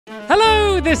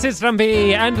this is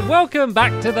Stampy, and welcome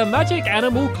back to the Magic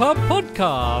Animal Club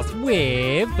podcast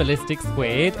with Ballistic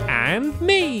Squid and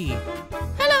me.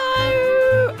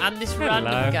 Hello! And this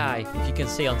random guy, if you can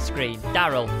see on screen,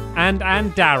 Daryl. And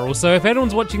Daryl. So if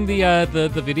anyone's watching the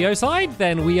video side,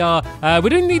 then we're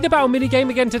doing the battle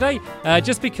minigame again today,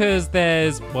 just because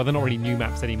they're not really new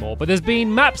maps anymore, but there's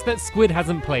been maps that Squid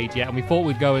hasn't played yet, and we thought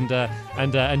we'd go and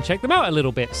check them out a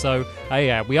little bit. So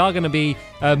we are going to be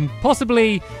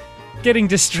possibly getting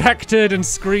distracted and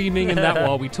screaming and that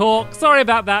while we talk. Sorry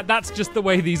about that. That's just the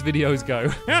way these videos go.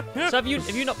 So have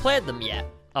you not played them yet?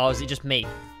 Or is it just me?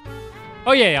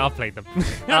 Oh yeah, I've played them.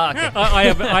 Oh, okay.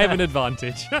 I have an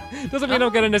advantage. Doesn't mean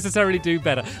I'm going to necessarily do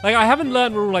better. Like, I haven't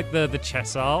learned where all like the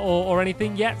chess are or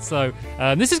anything yet. So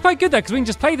this is quite good though, because we can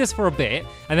just play this for a bit,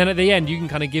 and then at the end you can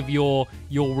kind of give your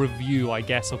review, I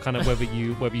guess, or kind of whether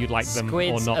you like them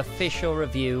Squid's or not. Official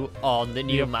review on the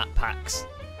new map packs.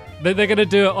 They're going to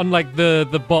do it on like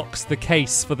the box, the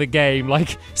case for the game.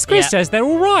 Like, Squid says they're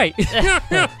all right.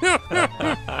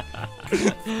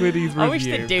 Squiddy's review. I wish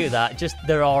they'd do that. Just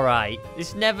they're all right.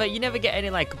 You never get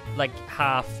any like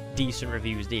half decent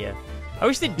reviews, do you? I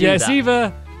wish they'd do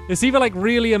that. It's either like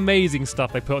really amazing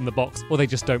stuff they put on the box, or they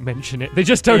just don't mention it. They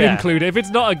just don't include it. If it's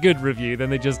not a good review,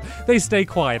 then they stay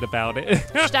quiet about it.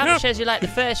 Stamp says you like the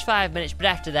first 5 minutes, but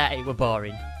after that it were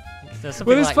boring. So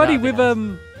well, it's like funny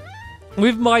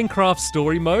with Minecraft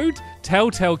story mode,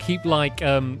 Telltale keep like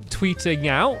tweeting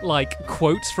out like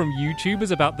quotes from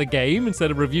YouTubers about the game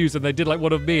instead of reviews, and they did like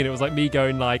one of me, and it was like me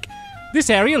going like, "This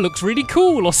area looks really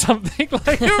cool" or something.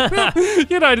 Like,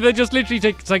 they just literally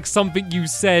take like something you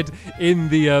said in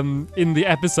the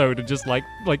episode and just like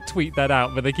tweet that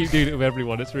out. But they keep doing it with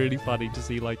everyone. It's really funny to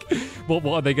see like what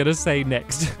are they gonna say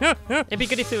next. It'd be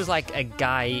good if there was like a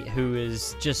guy who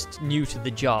is just new to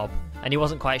the job and he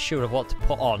wasn't quite sure of what to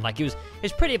put on. Like, he was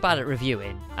pretty bad at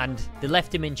reviewing, and they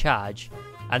left him in charge,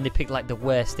 and they picked like the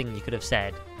worst thing you could have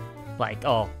said, like,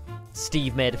 "Oh,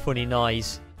 Steve made a funny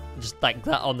noise." Just like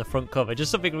that on the front cover.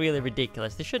 Just something really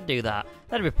ridiculous. They should do that.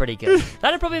 That'd be pretty good.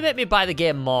 That'd probably make me buy the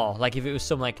game more. Like, if it was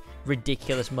some like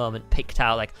ridiculous moment picked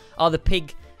out, like, oh, the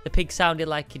pig sounded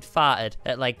like he'd farted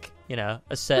at like,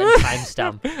 a certain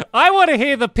timestamp. I want to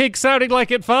hear the pig sounding like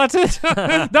it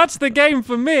farted. That's the game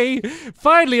for me.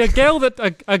 Finally, a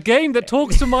game that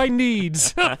talks to my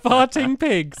needs. Farting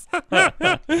pigs.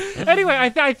 Anyway,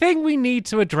 I think we need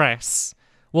to address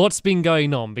what's been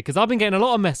going on, because I've been getting a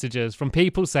lot of messages from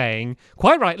people saying,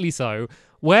 quite rightly so,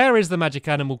 where is the Magic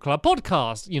Animal Club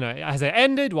podcast? Has it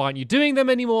ended? Why aren't you doing them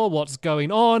anymore? What's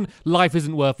going on? Life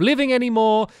isn't worth living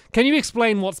anymore. Can you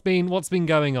explain what's been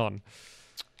going on?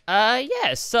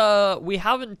 So we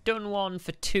haven't done one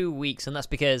for 2 weeks, and that's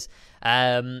because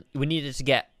we needed to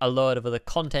get a load of other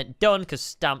content done because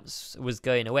Stamps was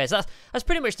going away. So that's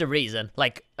pretty much the reason.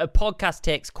 Like, a podcast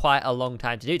takes quite a long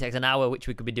time to do. It takes an hour, which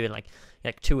we could be doing like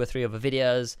 2 or 3 other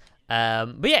videos.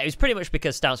 But yeah, it was pretty much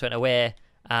because Stamps went away,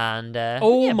 and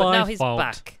but now he's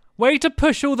back. Way to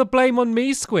push all the blame on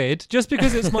me, Squid, just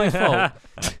because it's my fault.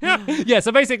 Yeah,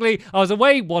 so basically, I was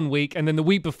away 1 week, and then the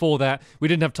week before that, we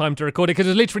didn't have time to record it, because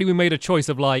literally we made a choice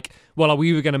of like, well, are we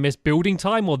either going to miss building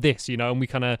time or this, and we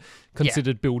kind of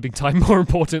considered building time more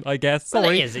important, I guess. Sorry.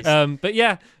 Well, it is.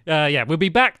 But we'll be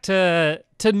back to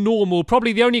normal.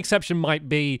 Probably the only exception might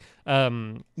be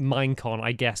Minecon,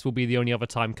 I guess, will be the only other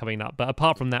time coming up. But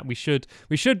apart from that, we should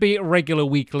be regular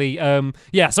weekly.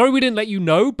 Sorry we didn't let you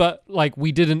know, but like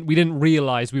we didn't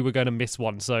realize we were going to miss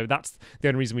one. So that's the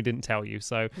only reason we didn't tell you.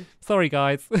 So sorry,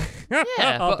 guys.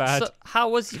 Yeah, Our bad. So how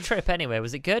was your trip anyway?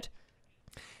 Was it good?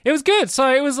 It was good.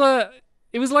 So it was a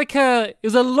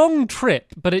long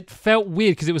trip, but it felt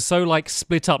weird because it was so like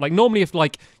split up. Like, normally if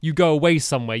like you go away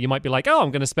somewhere, you might be like, oh,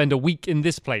 I'm going to spend a week in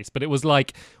this place. But it was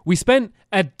like we spent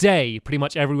a day pretty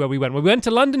much everywhere we went. We went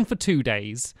to London for 2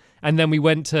 days, and then we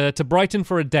went to Brighton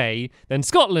for a day, then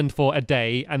Scotland for a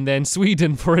day, and then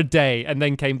Sweden for a day, and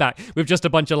then came back with just a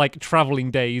bunch of like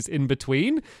traveling days in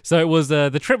between. So it was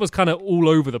the trip was kind of all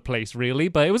over the place, really,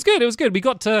 but it was good. It was good. We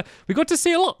got to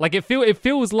see a lot. Like, it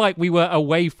feels like we were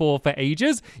away for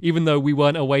ages, even though we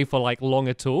weren't away for like long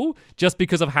at all, just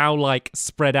because of how like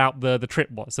spread out the trip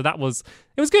was. So it was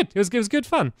good. It was good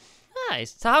fun.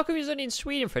 Nice. So how come you was only in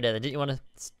Sweden for a day then? Didn't you want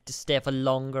to stay for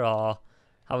longer, or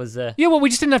I was. Yeah, well, we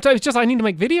just didn't have to. It's just I need to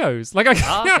make videos. Like okay.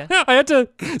 I had to.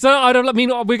 So I mean,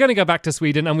 we're going to go back to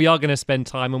Sweden, and we are going to spend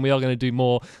time, and we are going to do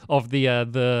more of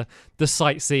the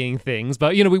sightseeing things.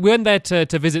 But we went there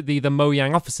to visit the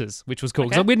Mojang offices, which was cool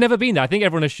because we'd never been there. I think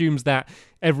everyone assumes that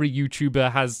every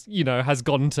YouTuber has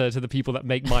gone to the people that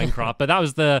make Minecraft, but that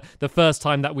was the first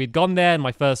time that we'd gone there, and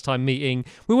my first time meeting.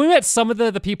 We met some of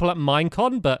the people at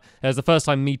Minecon, but it was the first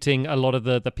time meeting a lot of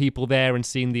the people there and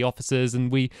seeing the offices,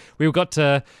 and we got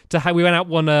to we went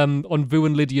out on Vu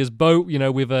and Lydia's boat,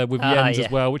 with Jens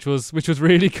as well, which was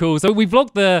really cool. So we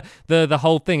vlogged the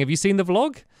whole thing. Have you seen the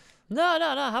vlog? No,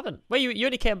 I haven't. Well, you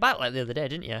only came back like the other day,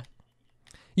 didn't you?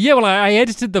 Yeah, well, I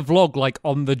edited the vlog like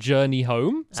on the journey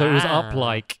home, so it was up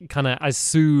like kind of as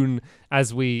soon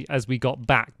as we got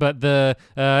back. But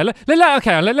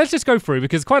let's just go through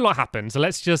because quite a lot happened. So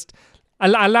let's just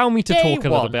allow me to talk a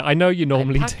little bit. I know you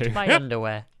normally do. My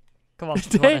underwear. Come on.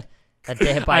 A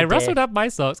day by I rustled up my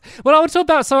socks. Well, I want to talk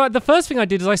about. So the first thing I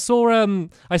did is I saw Dan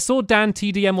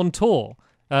TDM on tour.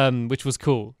 Which was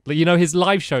cool. Like, his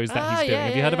live shows that he's doing.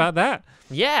 Have you heard about that?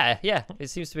 Yeah. It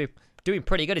seems to be doing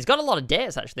pretty good. He's got a lot of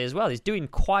dates actually as well. He's doing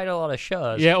quite a lot of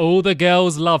shows. Yeah, all the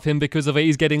girls love him because of it.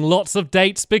 He's getting lots of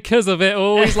dates because of it.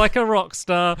 Oh, he's like a rock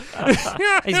star.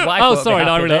 His wife. Oh, sorry,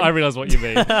 no, I realised what you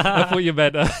mean. I thought you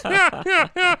meant.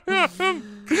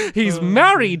 He's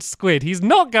married, Squid. He's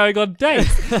not going on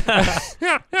dates.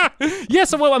 Yeah,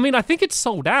 so well, I mean, I think it's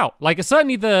sold out. Like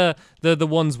certainly the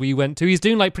ones we went to. He's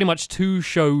doing like pretty much 2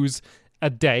 shows a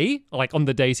day, like on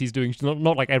the days he's doing,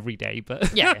 not like every day, but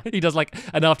he does like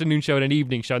an afternoon show and an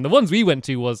evening show. And the ones we went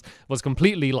to was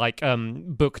completely like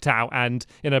booked out and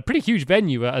in a pretty huge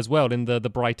venue as well in the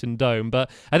Brighton Dome. But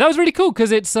that was really cool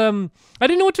because it's I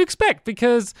didn't know what to expect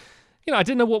because I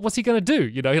didn't know what's he gonna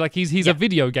do. Like he's a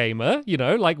video gamer,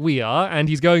 like we are, and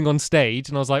he's going on stage,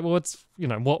 and I was like, well, what's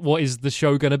what is the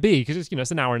show gonna be? Because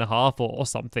it's an hour and a half or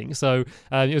something. So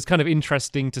it was kind of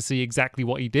interesting to see exactly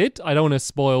what he did. I don't want to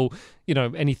spoil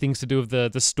anything to do with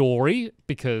the story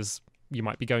because you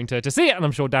might be going to see it, and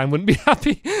I'm sure Dan wouldn't be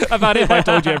happy about it if I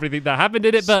told you everything that happened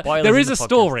in it. But there is a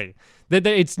story.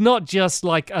 It's not just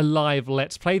like a live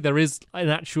Let's Play. There is an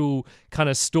actual kind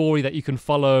of story that you can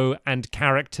follow and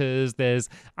characters. There's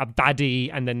a baddie,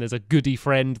 and then there's a goodie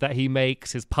friend that he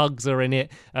makes. His pugs are in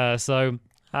it. So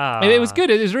it was good.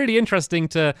 It was really interesting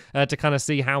to kind of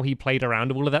see how he played around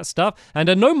with all of that stuff. And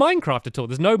no Minecraft at all.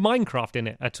 There's no Minecraft in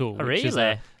it at all. Really? Which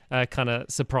is, kind of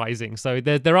surprising. So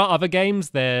there are other games.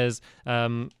 There's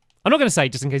I'm not going to say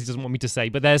just in case he doesn't want me to say,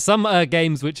 but there's some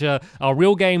games which are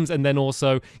real games, and then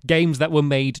also games that were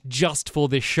made just for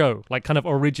this show, like kind of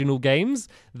original games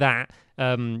that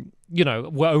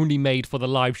were only made for the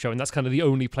live show, and that's kind of the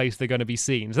only place they're going to be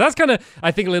seen. So that's kind of, I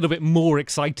think, a little bit more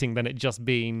exciting than it just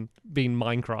being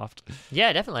Minecraft.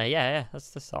 Yeah, definitely. Yeah.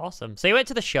 That's awesome. So you went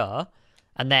to the show.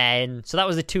 And then, so that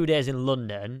was the 2 days in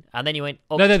London, and then you went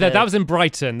up No, that was in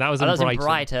Brighton. That was in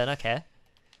Brighton, okay.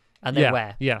 And then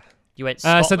where? Yeah. You went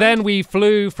Scotland? So then we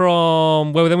flew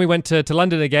then we went to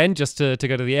London again just to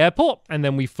go to the airport, and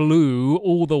then we flew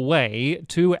all the way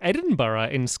to Edinburgh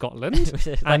in Scotland.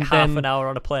 Like half an hour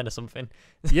on a plane or something.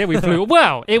 Yeah, we flew.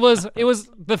 Well, it was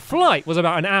the flight was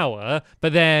about an hour,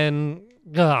 but then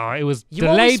it was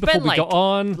delayed before we got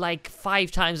on. Like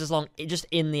 5 times as long just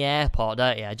in the airport,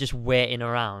 don't you? Just waiting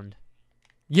around.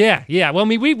 Yeah. Well, I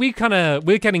mean,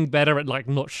 we're getting better at like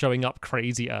not showing up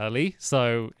crazy early.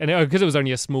 So, because it was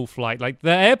only a small flight, like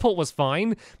the airport was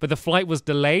fine, but the flight was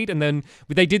delayed, and then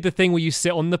they did the thing where you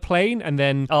sit on the plane and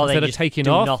then instead of taking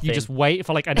off, you just wait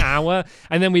for like an hour,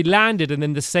 and then we landed, and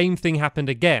then the same thing happened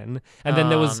again, and then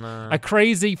there was a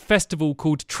crazy festival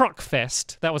called Truck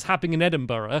Fest that was happening in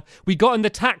Edinburgh. We got in the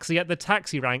taxi at the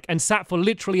taxi rank and sat for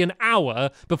literally an hour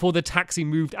before the taxi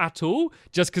moved at all,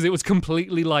 just because it was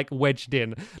completely like wedged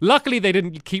in. Luckily, they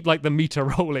didn't keep like the meter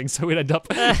rolling, so we'd end up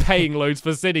paying loads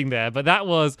for sitting there. But that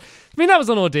was an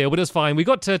ordeal, but it was fine. We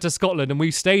got to Scotland, and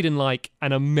we stayed in like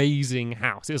an amazing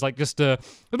house. It was like basically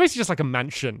just like a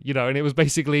mansion, and it was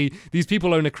basically these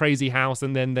people own a crazy house,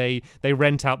 and then they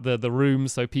rent out the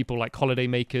rooms, so people like holiday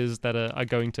makers that are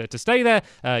going to stay there,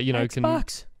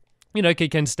 Xbox.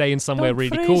 Can stay in somewhere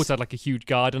really cool. So it had like a huge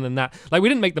garden and that. Like we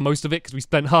didn't make the most of it because we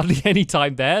spent hardly any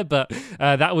time there, but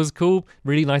that was cool.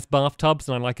 Really nice bathtubs,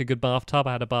 and I like a good bathtub.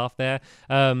 I had a bath there.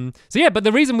 But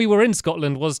the reason we were in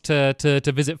Scotland was to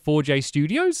visit 4J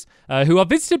Studios, who I've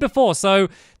visited before. So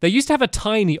they used to have a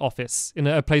tiny office in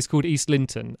a place called East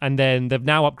Linton, and then they've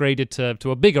now upgraded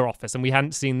to a bigger office, and we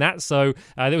hadn't seen that. So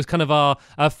it was kind of our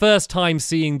first time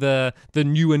seeing the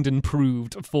new and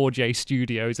improved 4J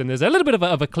Studios, and there's a little bit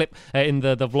of a clip in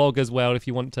the vlog as well if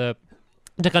you want to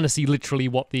to kind of see literally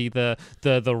what the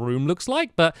room looks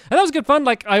like. But and that was good fun.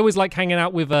 Like I always like hanging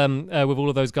out with all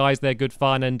of those guys. They're good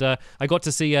fun, and I got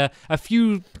to see a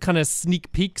few kind of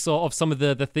sneak peeks of some of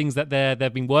the things that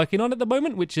they've been working on at the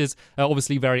moment, which is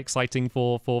obviously very exciting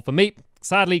for me.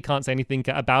 Sadly, can't say anything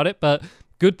about it, but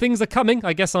good things are coming.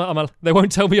 I guess they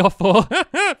won't tell me off for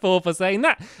for saying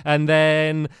that. And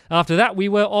then after that, we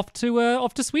were off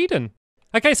to Sweden.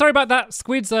 Okay, sorry about that.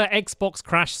 Squid's Xbox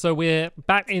crashed, so we're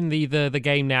back in the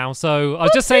game now. So I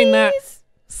was just saying that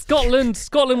Scotland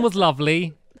was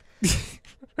lovely.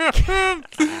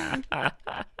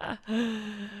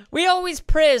 We always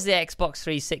praise the Xbox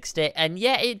 360, and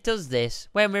yet it does this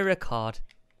when we record.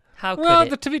 How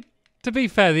could it? To be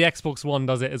fair, the Xbox One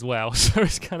does it as well. So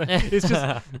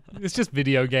it's just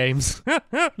video games.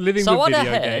 Living with video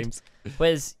games.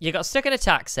 Was you got stuck in a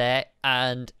taxi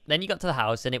and then you got to the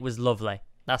house and it was lovely.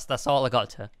 That's all I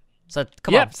got to. So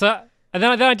come on. So and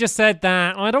then I just said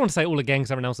that I don't want to say it all again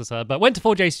because everyone else has heard, but went to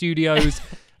 4J Studios,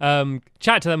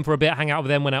 chatted to them for a bit, hang out with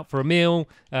them, went out for a meal,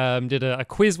 did a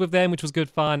quiz with them, which was good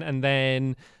fun, and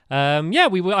then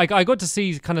I got to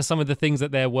see kind of some of the things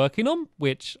that they're working on,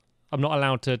 which I'm not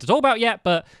allowed to talk about yet,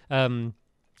 but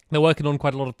they're working on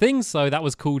quite a lot of things, so that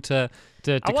was cool to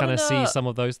kind of see some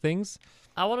of those things.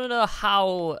 I want to know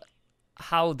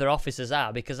how their offices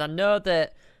are, because I know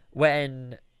that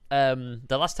when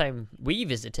the last time we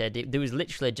visited, there was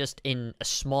literally just in a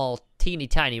small, teeny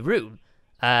tiny room,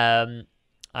 and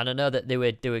I know that they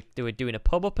were doing a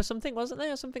pub up or something, wasn't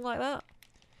they, or something like that?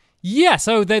 Yeah,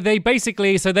 so they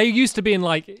basically, they used to be in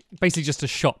like basically just a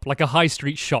shop, like a high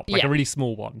street shop, like a really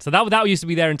small one. So that used to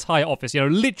be their entire office,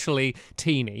 literally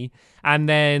teeny. And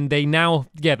then they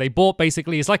bought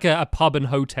basically, it's like a pub and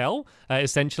hotel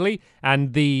essentially.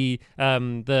 And the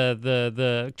chairman,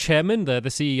 the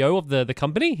CEO of the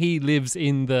company, he lives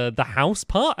in the house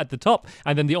part at the top,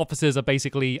 and then the offices are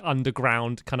basically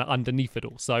underground, kind of underneath it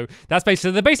all. So that's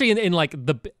basically they're basically in like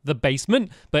the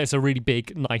basement, but it's a really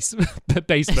big, nice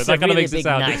basement. That kind of makes it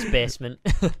sound nice basement.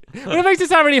 Well, it makes it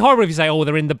sound really horrible if you say, "Oh,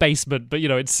 they're in the basement," but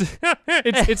it's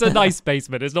it's a nice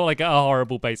basement. It's not like a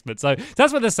horrible basement. So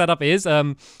that's what the setup is.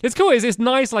 It's cool. It's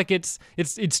nice. Like it's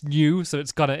new, so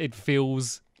it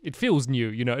feels new.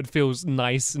 It feels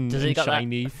nice and Does it got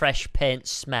shiny. That fresh paint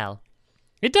smell?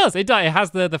 It does. It has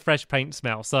the fresh paint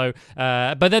smell. So,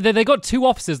 but they got two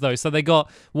offices though. So they got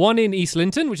one in East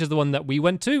Linton, which is the one that we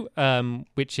went to,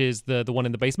 which is the one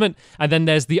in the basement, and then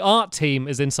there's the art team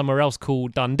is in somewhere else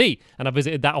called Dundee, and I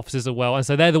visited that office as well. And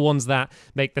so they're the ones that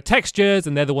make the textures,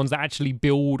 and they're the ones that actually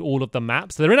build all of the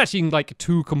maps. So they're actually in like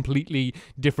two completely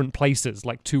different places,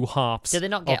 like two halves. Did they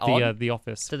not get of the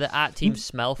office? Did the art team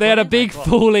smell? They had a big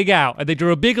falling out, and they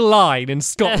drew a big line in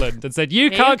Scotland and said,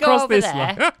 "You can't cross this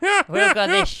line." We'll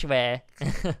go this way.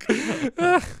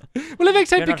 Well, it makes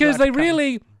sense because they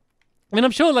really, I'm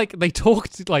sure like they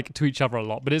talked like to each other a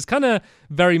lot, but it's kind of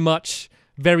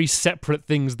very separate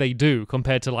things they do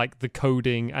compared to like the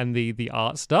coding and the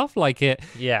art stuff. Like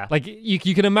you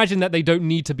can imagine that they don't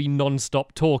need to be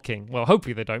non-stop talking. Well,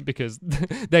 hopefully they don't, because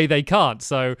they can't.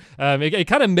 So it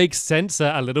kind of makes sense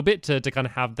a little bit to kind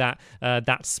of have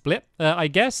that split, I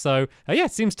guess. So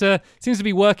it seems to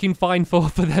be working fine for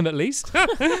them at least.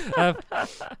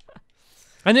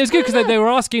 And it was good because they were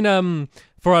asking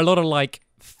for a lot of like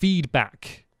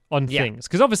feedback on things,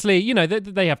 because obviously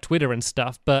they have Twitter and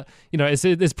stuff, but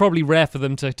it's probably rare for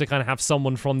them to kind of have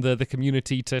someone from the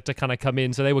community to kind of come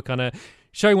in. So they were kind of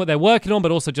showing what they're working on,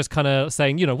 but also just kind of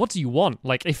saying, what do you want?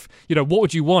 Like, if what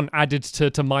would you want added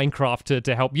to Minecraft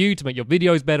to help you to make your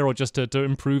videos better, or just to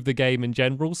improve the game in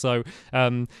general. So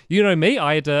me,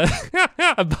 I had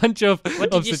a bunch of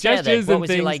suggestions. What was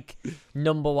things. your like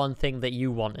number one thing that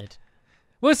you wanted?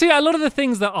 Well, see, a lot of the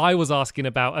things that I was asking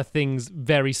about are things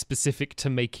very specific to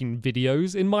making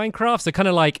videos in Minecraft. So kind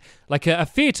of like a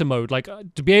theater mode, like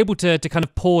to be able to kind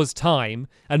of pause time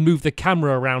and move the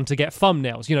camera around to get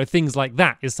thumbnails. Things like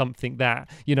that is something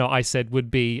that, I said would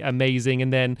be amazing.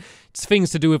 And then it's things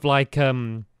to do with like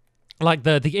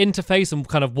the interface and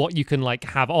kind of what you can like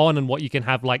have on and what you can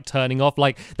have like turning off,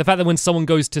 like the fact that when someone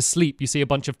goes to sleep you see a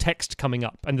bunch of text coming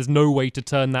up and there's no way to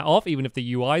turn that off even if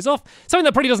the UI is off. Something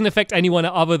that probably doesn't affect anyone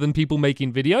other than people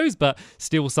making videos, but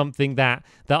still something that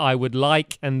I would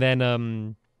like. And then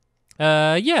I'm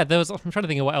trying to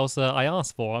think of what else I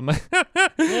asked for.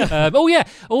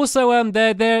 Also,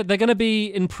 they're going to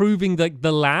be improving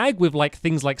the lag with like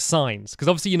things like signs, because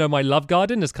obviously my love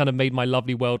garden has kind of made my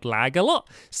lovely world lag a lot.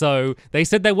 So they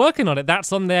said they're working on it.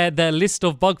 That's on their list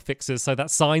of bug fixes, so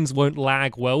that signs won't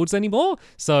lag worlds anymore.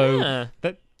 So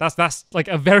That's like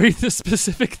a very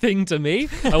specific thing to me.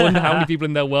 I wonder how many people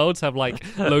in their worlds have like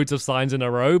loads of signs in a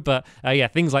row. But yeah,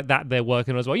 things like that they're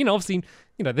working on as well. Obviously,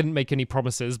 they didn't make any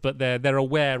promises, but they're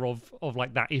aware of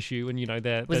like that issue, and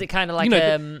was it kind of like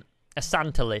a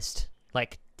Santa list?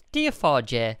 Like, dear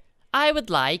 4J, I would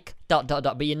like ...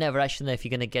 but you never actually know if you're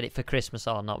going to get it for Christmas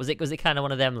or not. Was it kind of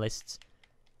one of them lists?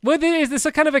 Well, this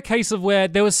a kind of a case of where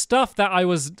there was stuff that I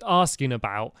was asking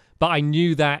about, but I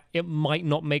knew that it might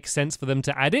not make sense for them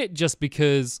to add it just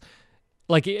because,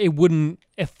 like, it wouldn't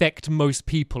affect most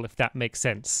people, if that makes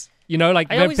sense.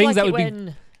 Like, I there are always things like that it would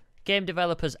when game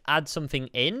developers add something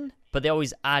in, but they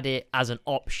always add it as an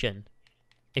option,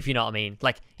 if you know what I mean.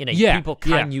 Like, people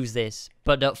can use this,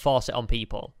 but don't force it on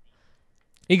people.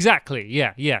 Exactly,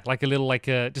 yeah. Like a little,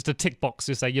 just a tick box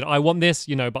to say, I want this,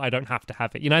 but I don't have to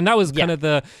have it. And that was kind of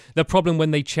the problem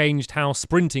when they changed how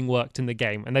sprinting worked in the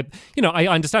game. And they, I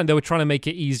understand they were trying to make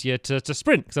it easier to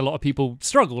sprint because a lot of people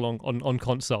struggle on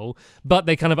console, but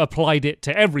they kind of applied it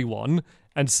to everyone.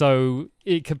 And so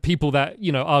people that,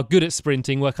 are good at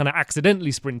sprinting were kind of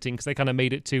accidentally sprinting because they kind of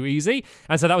made it too easy.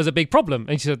 And so that was a big problem.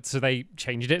 And so they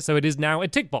changed it. So it is now a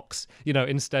tick box,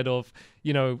 instead of,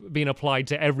 being applied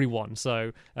to everyone.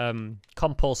 So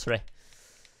compulsory.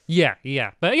 Yeah.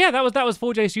 But yeah, that was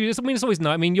 4J Studios. I mean, it's always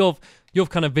nice. I mean, you've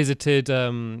kind of visited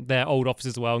their old office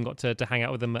as well and got to hang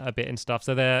out with them a bit and stuff.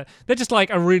 So they're just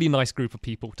like a really nice group of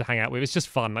people to hang out with. It's just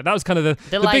fun. Like that was kind of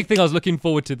the big thing I was looking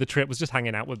forward to the trip was just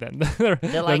hanging out with them.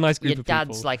 they're like a nice group your of people.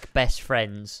 dad's like best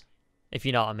friends, if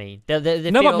you know what I mean.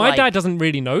 They no, but my like... dad doesn't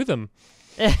really know them.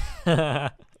 I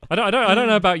don't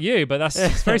know about you, but that's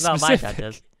very no, specific. my dad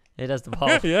does. He does the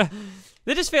both. Yeah.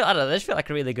 They just feel like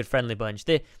a really good friendly bunch.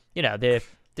 They're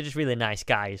just really nice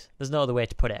guys. There's no other way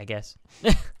to put it, I guess.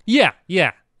 Yeah.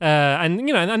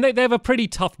 And they have a pretty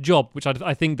tough job, which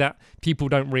I think that people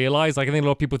don't realize. Like I think a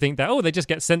lot of people think that they just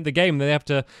get sent the game and they have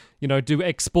to do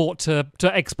export to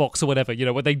Xbox or whatever.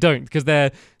 But they don't because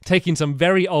they're taking some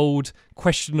very old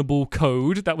questionable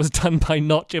code that was done by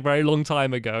Notch a very long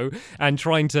time ago and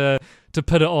trying to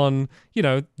put it on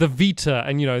the Vita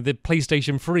and the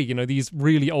PlayStation 3. These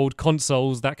really old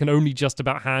consoles that can only just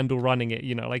about handle running it.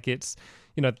 Like it's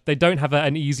they don't have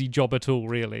an easy job at all,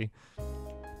 really.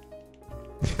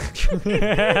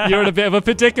 You're in a bit of a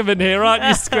predicament here, aren't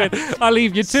you, Squid? I'll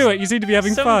leave you to it. You seem to be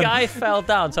having fun. Some guy fell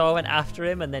down, so I went after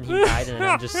him, and then he died, and then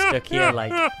I'm just stuck here,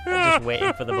 just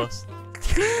waiting for the bus.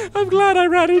 I'm glad I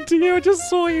ran into you. I just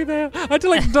saw you there. I had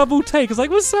to double take. I was like,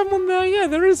 was someone there? Yeah,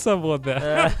 there is someone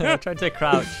there. I tried to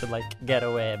crouch and get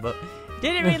away, but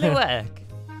did it really work?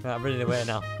 I'm running away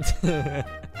now.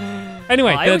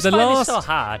 Anyway, I always find it so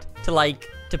hard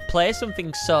to play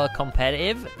something so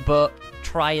competitive, but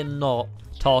try and not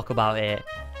talk about it.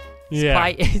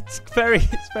 It's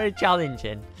very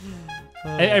challenging.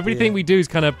 Everything we do is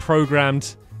kind of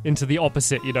programmed into the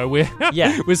opposite.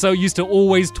 We're so used to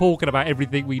always talking about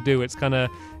everything we do. It's kind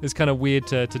of weird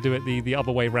to do it the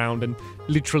other way around and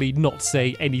literally not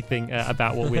say anything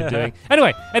about what we're doing.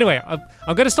 Anyway,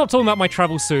 I'm going to stop talking about my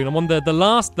travel soon. I'm on the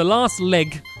last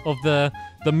leg of the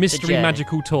mystery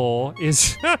magical tour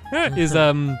is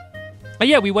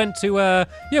we went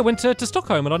to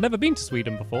Stockholm, and I'd never been to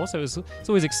Sweden before, so it's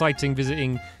always exciting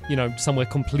visiting somewhere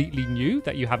completely new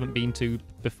that you haven't been to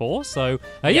before. So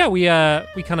we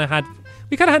kind of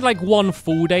had like one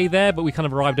full day there, but we kind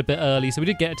of arrived a bit early, so we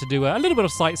did get to do a little bit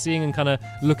of sightseeing and kind of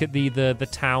look at the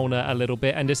town a little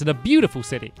bit. And it's in a beautiful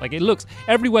city. Like it looks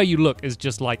everywhere you look is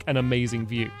just like an amazing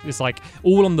view. It's like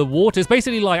all on the water. It's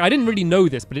basically like, I didn't really know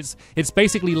this, but it's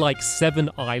basically like 7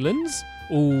 islands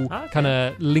all kind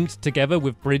of linked together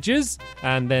with bridges,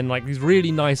 and then like these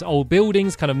really nice old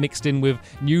buildings kind of mixed in with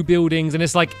new buildings. And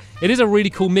it is a really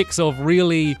cool mix of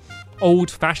really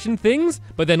old-fashioned things,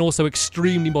 but then also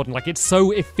extremely modern. Like it's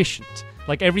so efficient.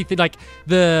 Like everything, like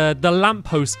the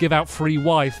lampposts give out free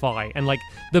Wi-Fi, and like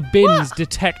the bins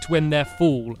detect when they're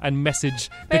full and message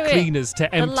the cleaners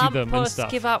to empty them and stuff. The lampposts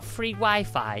give out free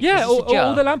Wi-Fi? Yeah,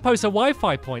 all the lampposts are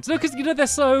Wi-Fi points. No, because they're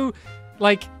so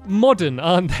like modern,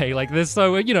 aren't they? Like they're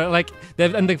so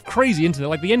they're crazy internet.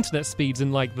 Like the internet speeds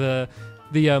in like the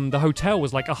hotel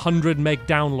was like 100 meg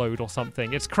download or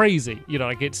something. It's crazy.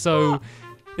 Like it's so.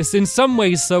 It's in some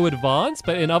ways so advanced,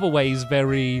 but in other ways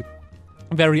very,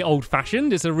 very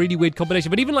old-fashioned. It's a really weird combination.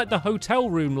 But even like the hotel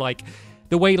room, like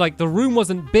the way like the room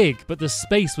wasn't big, but the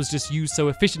space was just used so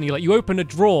efficiently. Like you open a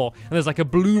drawer and there's like a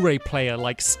Blu-ray player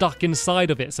like stuck inside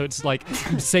of it, so it's like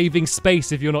saving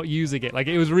space if you're not using it. Like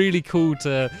it was really cool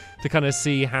to kind of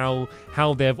see how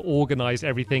they've organized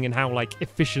everything and how like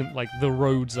efficient like the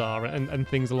roads are and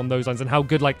things along those lines, and how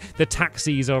good like the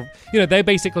taxis are.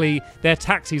 Their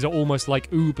taxis are almost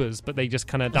like Ubers, but they just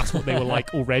kind of, that's what they were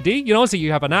like already. So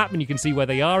you have an app and you can see where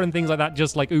they are and things like that,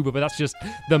 just like Uber, but that's just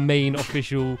the main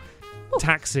official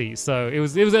taxi. So it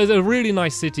was a really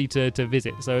nice city to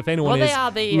visit. So if anyone they is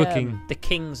are looking, the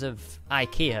kings of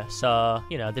IKEA, so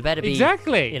they better be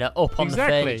exactly up on the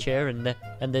furniture and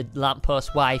the lamppost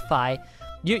Wi-Fi.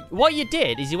 What you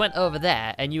did is you went over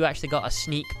there and you actually got a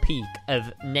sneak peek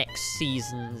of next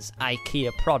season's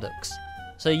IKEA products.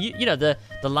 So the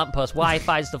lamppost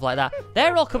Wi-Fi and stuff like that,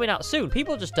 they're all coming out soon.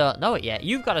 People just don't know it yet.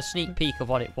 You've got a sneak peek of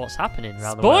what's happening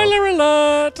around the world. Spoiler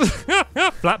alert!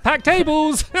 Flat pack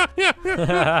tables. But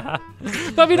I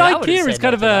mean, IKEA is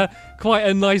kind of quite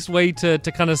a nice way to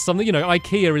kind of something.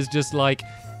 IKEA is just like,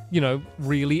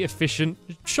 really efficient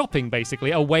shopping,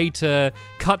 basically. A way to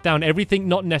cut down everything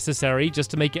not necessary, just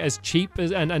to make it as cheap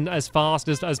and as fast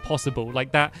as possible.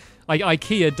 Like that,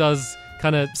 IKEA does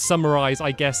kind of summarize,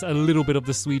 I guess, a little bit of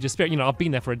the Swedish spirit. I've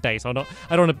been there for a day, so I don't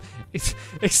want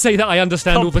to say that I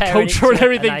understand all the culture and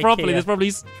everything properly. There's probably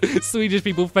Swedish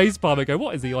people facepalm and go,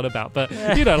 what is he on about? But,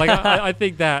 I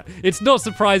think that it's not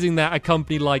surprising that a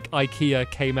company like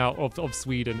IKEA came out of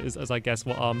Sweden, is I guess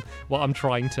what I'm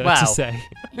trying to say.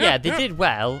 Yeah, they did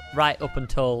well right up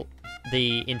until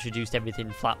they introduced everything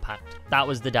flat packed. That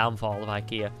was the downfall of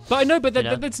IKEA. But I know, but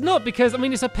that's not, because,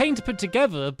 it's a pain to put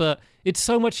together, but it's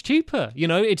so much cheaper.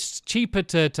 It's cheaper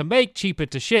to make, cheaper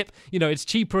to ship. It's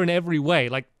cheaper in every way.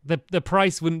 Like the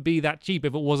price wouldn't be that cheap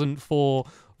if it wasn't for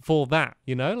that.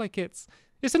 Like it's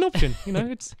an option.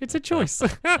 It's a choice.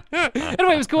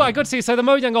 Anyway, it was cool. I got to see. So the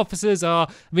Mojang offices are.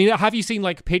 Have you seen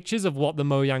like pictures of what the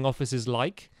Mojang office is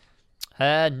like?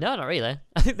 No, not really.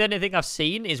 I think the only thing I've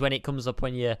seen is when it comes up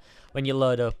when you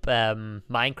load up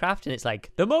Minecraft and it's like,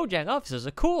 the Mojang offices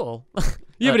are cool.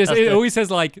 Yeah, but it always says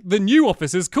like, the new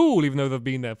office is cool, even though they've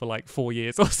been there for like 4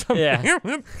 years or something. Yeah.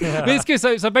 But it's good.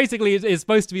 So basically it's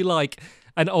supposed to be like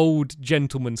an old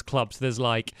gentleman's club. So there's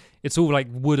like, it's all like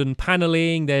wooden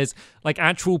paneling. There's like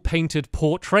actual painted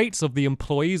portraits of the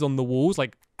employees on the walls,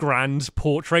 like grand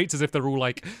portraits, as if they're all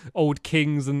like old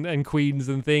kings and queens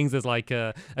and things. There's like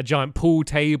a giant pool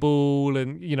table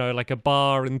and like a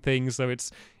bar and things. So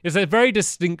it's a very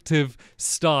distinctive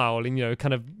style and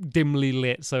kind of dimly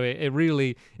lit. So it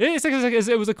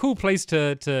was a cool place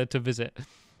to visit.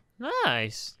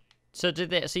 Nice. So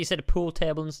so you said a pool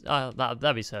table and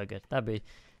that'd be so good. That'd be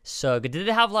so good. Did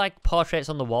they have like portraits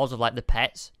on the walls of like the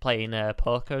pets playing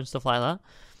poker and stuff like that?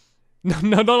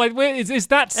 No, not like it's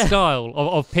that style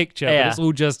of picture. Yeah.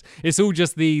 But it's all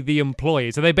just the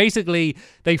employees. So they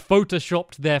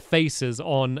photoshopped their faces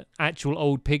on actual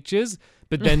old pictures,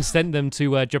 but then sent them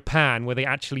to Japan, where they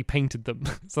actually painted them.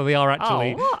 So they are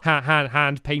actually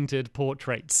hand painted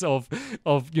portraits of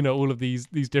all of these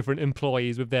different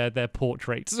employees with their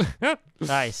portraits.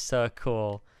 That is so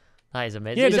cool. That is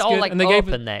amazing. Yeah, is it all good. like and they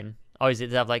open then, or is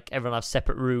it have like everyone have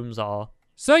separate rooms or?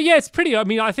 So yeah, it's pretty.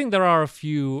 I think there are a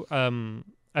few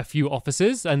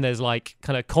offices, and there's like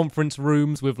kind of conference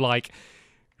rooms with like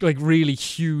really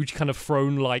huge kind of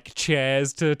throne like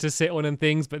chairs to sit on and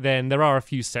things. But then there are a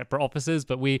few separate offices.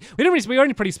 But we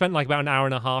only pretty spent like about an hour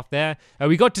and a half there.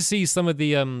 We got to see some of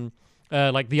the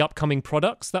like the upcoming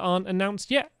products that aren't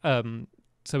announced yet.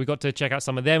 So we got to check out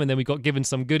some of them, and then we got given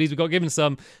some goodies. We got given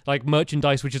some like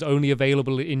merchandise which is only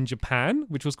available in Japan,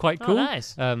 which was quite cool. Oh,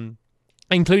 nice.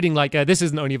 Including like this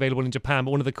isn't only available in Japan,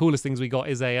 but one of the coolest things we got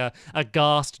is a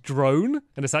ghast drone,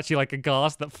 and it's actually like a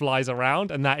ghast that flies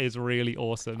around, and that is really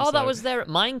awesome. Oh, that was there at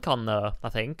Minecon though, I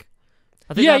think.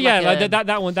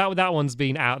 That one's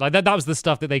been out. Like that was the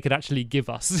stuff that they could actually give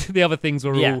us. The other things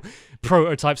were all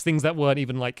prototypes, things that weren't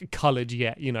even like colored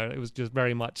yet. It was just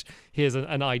very much here's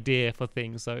an idea for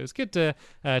things. So it was good to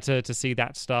see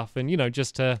that stuff, and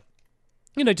just to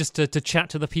chat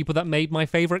to the people that made my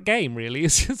favorite game. Really,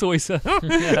 it's always a fun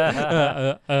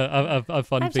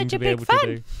thing to be able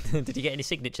to do. Did you get any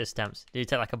signature stamps? Did you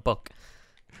take like a book?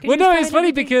 Well, no, it's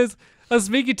funny because I was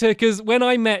speaking to because when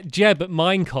I met Jeb at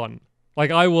Minecon,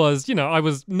 like I was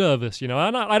nervous, and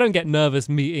I don't get nervous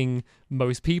meeting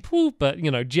most people, but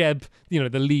Jeb, the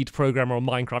lead programmer on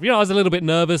Minecraft, I was a little bit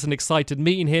nervous and excited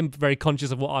meeting him, very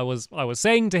conscious of what I was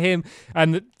saying to him,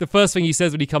 and the first thing he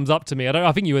says when he comes up to me,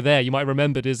 I think you were there, you might have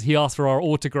remembered, is he asked for our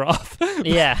autograph.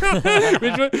 Yeah.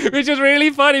 which was really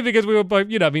funny because we were both,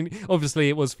 obviously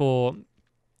it was for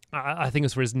I think it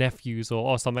was for his nephews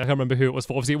or something. I can't remember who it was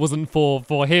for. Obviously, it wasn't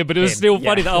for him, but it was still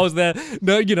funny that I was there.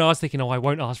 No, I was thinking, I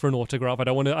won't ask for an autograph. I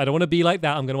don't want to be like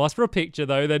that. I'm going to ask for a picture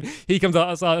though. Then he comes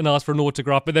out and asks for an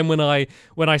autograph. But then when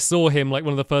I saw him, like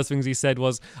one of the first things he said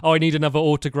was, "Oh, I need another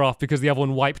autograph because the other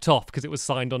one wiped off because it was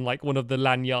signed on like one of the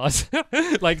lanyards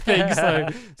like things."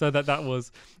 So that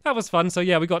was fun. So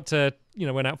yeah, we got to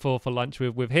went out for lunch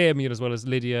with him, as well as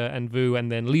Lydia and Vu,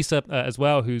 and then Lisa as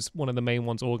well, who's one of the main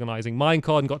ones organising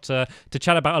Minecon. Got to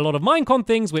chat about a lot of Minecon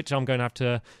things, which I'm going to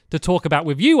have to talk about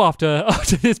with you after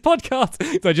this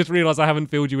podcast. So I just realised I haven't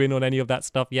filled you in on any of that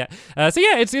stuff yet. So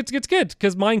yeah, it's good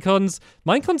because Minecon's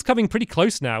coming pretty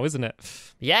close now, isn't it?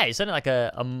 Yeah, it's only like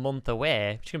a month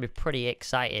away, which is going to be pretty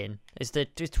exciting. It's the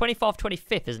 24th,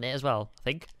 25th, isn't it, as well, I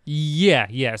think?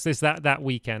 Yes, it's that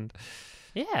weekend.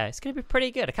 Yeah, it's going to be pretty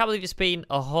good. I can't believe it's been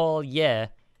a whole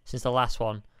year since the last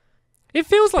one. It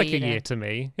feels like a year to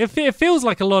me. It feels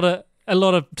like a lot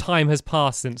of time has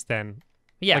passed since then.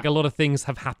 Yeah. Like a lot of things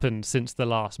have happened since the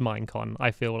last Minecon,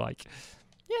 I feel like.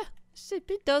 Yeah,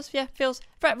 it does. Yeah, feels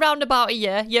round about a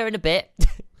year and a bit.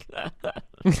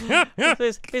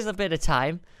 There's a bit of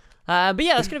time. But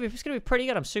yeah, it's gonna be pretty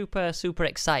good. I'm super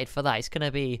excited for that. It's gonna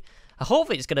be.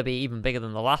 Hopefully, it's gonna be even bigger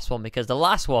than the last one because the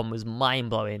last one was mind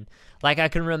blowing. Like I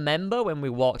can remember when we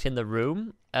walked in the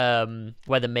room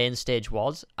where the main stage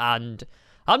was, and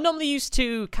I'm normally used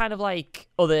to kind of like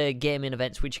other gaming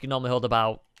events which you can normally hold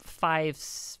about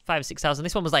 6,000.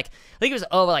 This one was like I think it was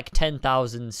over like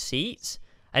 10,000 seats.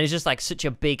 And it's just like such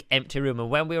a big empty room. And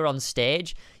when we were on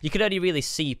stage, you could only really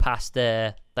see past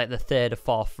the third or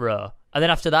fourth row. And then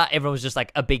after that, everyone was just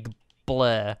like a big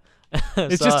blur.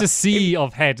 It's just a sea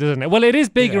of heads, isn't it? Well, it is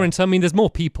bigger, and so I mean, there's more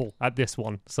people at this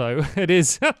one, so it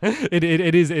is.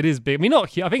 it is big. I mean, not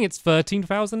here. I think it's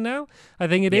 13,000 now. I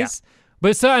think it is.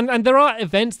 But so and there are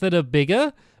events that are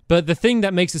bigger. But the thing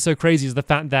that makes it so crazy is the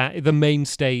fact that the main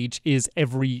stage is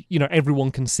everyone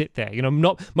can sit there.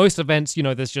 Not most events,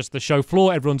 there's just the show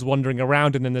floor, everyone's wandering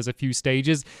around, and then there's a few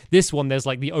stages. This one, there's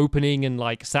like the opening and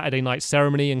like Saturday night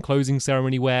ceremony and closing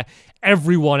ceremony where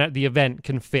everyone at the event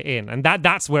can fit in, and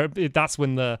that's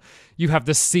when you have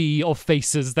the sea of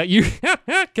faces that you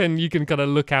can kind of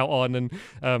look out on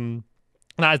and.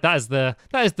 That is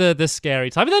the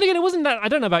scary time. But then again, it wasn't that. I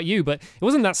don't know about you, but it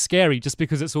wasn't that scary just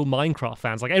because it's all Minecraft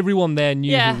fans. Like everyone there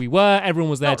knew who we were.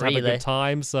 Everyone was there to have a good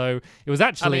time. So it was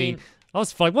actually. I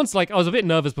was like I was a bit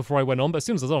nervous before I went on, but as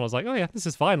soon as I was on, I was like, oh yeah, this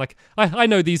is fine. Like I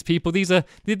know these people. This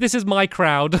is my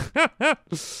crowd.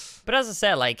 But as I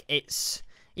said, like it's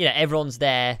everyone's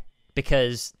there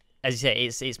because, as you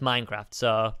say, it's Minecraft.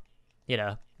 So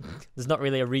there's not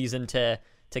really a reason to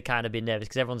kind of be nervous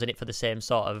because everyone's in it for the same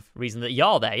sort of reason that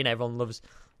you're there. Everyone loves,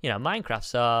 Minecraft.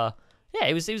 So yeah,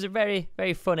 it was a very,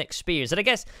 very fun experience. And I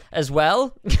guess as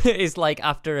well, it's like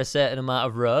after a certain amount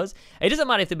of rows, it doesn't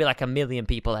matter if there'd be like 1 million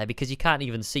people there because you can't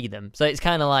even see them. So it's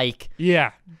kind of like,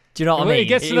 do you know what I mean? It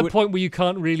gets to the point where you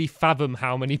can't really fathom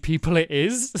how many people it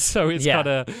is. So it's kind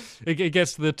of, it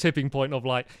gets to the tipping point of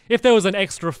like, if there was an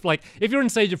extra, like, if you're on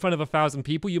stage in front of 1,000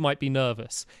 people, you might be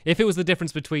nervous. If it was the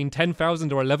difference between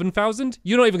 10,000 or 11,000,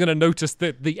 you're not even going to notice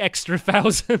the extra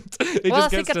 1,000. I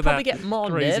think I'd probably get more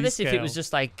nervous if it was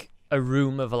just like a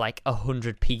room of like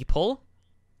 100 people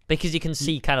because you can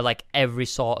see kind of like every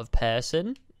sort of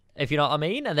person, if you know what I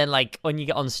mean. And then like when you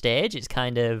get on stage, it's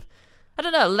kind of, I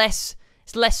don't know, it's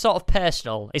less sort of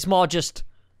personal. It's more just,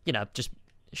 just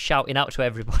shouting out to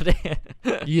everybody.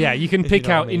 Yeah, you can pick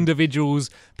out individuals,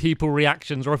 people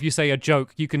reactions, or if you say a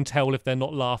joke, you can tell if they're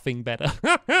not laughing better.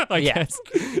 I guess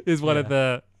is one of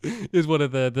the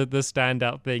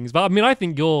standout things. But I mean, I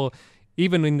think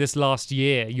even in this last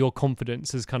year, your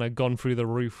confidence has kind of gone through the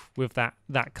roof with that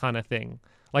kind of thing.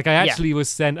 Like I actually was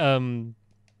sent the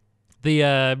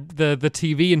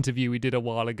TV interview we did a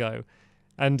while ago.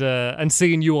 And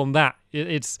seeing you on that,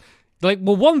 it's like,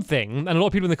 well, one thing, and a lot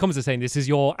of people in the comments are saying this, is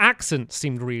your accent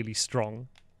seemed really strong.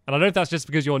 And I don't know if that's just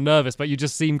because you're nervous, but you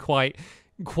just seem quite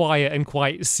quiet and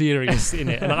quite serious in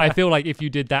it. And I feel like if you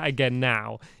did that again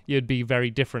now, you'd be very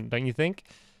different, don't you think?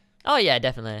 Oh, yeah,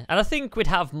 definitely. And I think we'd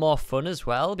have more fun as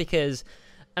well because,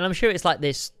 and I'm sure it's like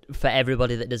this for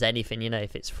everybody that does anything,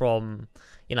 if it's from,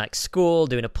 like school,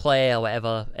 doing a play or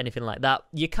whatever, anything like that,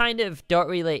 you kind of don't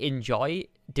really enjoy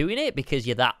doing it because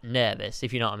you're that nervous,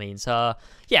 if you know what I mean. So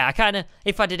yeah, I kind of,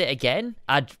 if I did it again,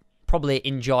 I'd probably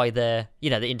enjoy the the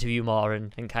interview more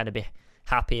and kind of be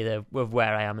happy with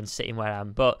where I am and sitting where I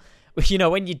am. But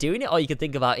when you're doing it, all you can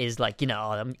think about is like,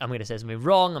 I'm going to say something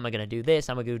wrong, am I going to do this,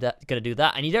 am I going to do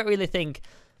that, and you don't really think,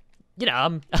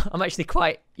 I'm actually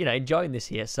quite enjoying this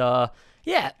here. So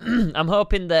yeah, I'm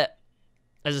hoping that,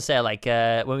 as I say, like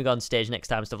when we go on stage next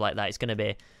time, stuff like that, it's going to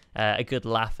be a good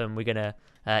laugh, and we're gonna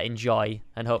enjoy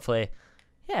and hopefully,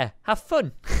 have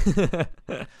fun.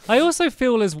 I also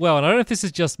feel as well, and I don't know if this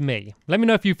is just me. Let me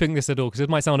know if you think this at all, because it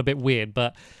might sound a bit weird,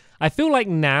 but I feel like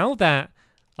now that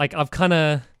like I've kind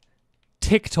of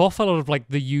ticked off a lot of like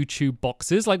the YouTube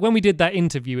boxes. Like when we did that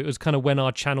interview, it was kind of when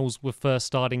our channels were first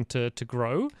starting to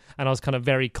grow, and I was kind of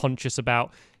very conscious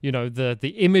about, you know,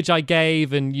 the image I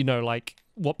gave and, you know, like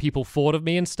what people thought of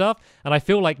me and stuff. And I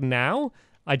feel like now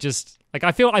I just like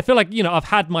I feel like, you know, I've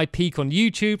had my peak on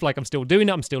YouTube. Like I'm still doing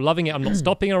it, I'm still loving it, I'm not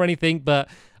stopping or anything, but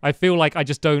I feel like I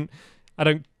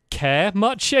don't care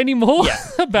much anymore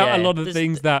about a lot of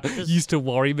things that used to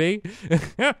worry me.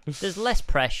 There's less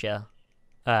pressure.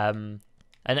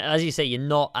 And as you say, you're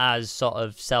not as sort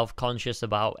of self-conscious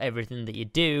about everything that you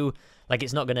do. Like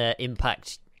it's not going to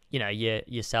impact, you know,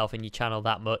 yourself and your channel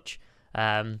that much.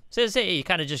 So you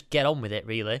kind of just get on with it,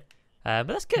 really. But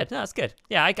that's good. No, that's good.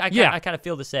 Yeah, I kind of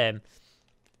feel the same.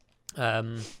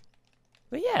 But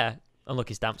yeah,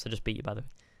 unlucky Stamps. I just beat you, by the way.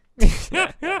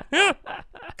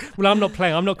 Well, I'm not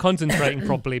playing. I'm not concentrating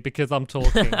properly because I'm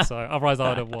talking. So otherwise, I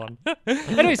would have won.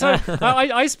 Anyway, so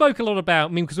I spoke a lot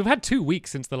about. I mean, because we've had 2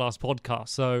 weeks since the last podcast,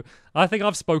 so I think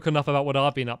I've spoken enough about what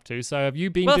I've been up to. So have you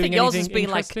been doing anything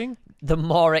interesting? Like the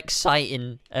more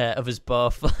exciting of us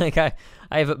both. Like I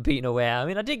haven't been away. I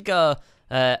mean, I did go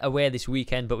away this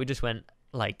weekend, but we just went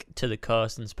like to the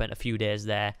coast and spent a few days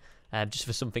there, just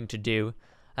for something to do.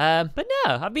 But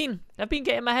no, I've been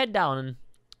getting my head down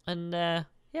and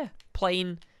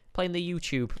playing the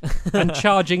YouTube and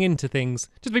charging into things.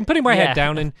 Just been putting my head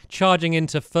down and charging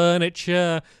into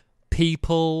furniture,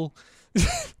 people,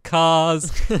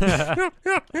 cars. Well,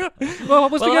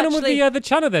 what's been going on with the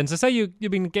channel then? So say you've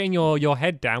been getting your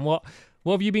head down. What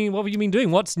have you been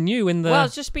doing? What's new in the? Well,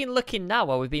 I've just been looking now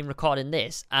while we've been recording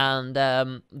this, and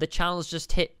the channel's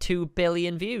just hit 2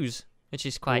 billion views, which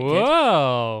is quite good.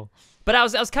 Whoa! But I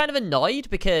was kind of annoyed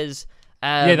because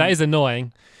that is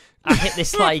annoying. I hit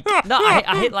this I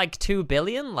hit like 2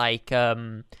 billion like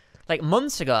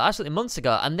months ago,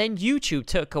 and then YouTube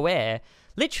took away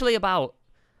literally about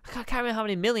I can't remember how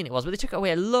many million it was, but they took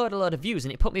away a load of views,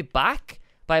 and it put me back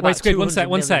by about 200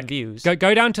 million views.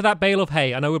 Go down to that bale of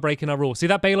hay. I know we're breaking our rule. See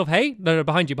that bale of hay? No,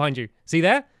 behind you. See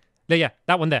there? Yeah,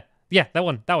 that one there. Yeah, that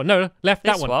one. No, left,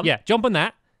 that one. Yeah, jump on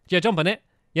that. Yeah, jump on it.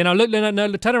 Yeah, now look,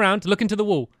 no, turn around, look into the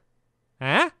wall.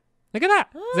 Huh? Look at that.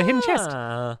 There's a hidden chest.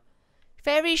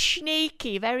 Very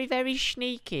sneaky, very, very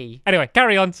sneaky. Anyway,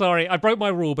 carry on. Sorry, I broke my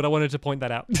rule, but I wanted to point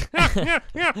that out.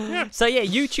 So yeah,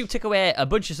 YouTube took away a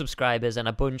bunch of subscribers and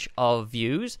a bunch of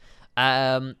views.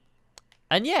 And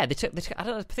yeah, they took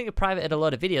I think they privated a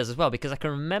lot of videos as well, because I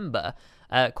can remember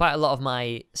quite a lot of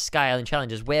my Sky Island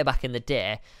challenges way back in the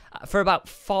day. For about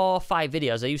 4 or 5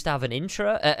 videos, I used to have an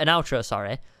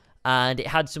outro, and it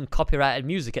had some copyrighted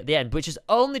music at the end, which has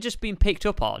only just been picked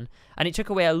up on, and it took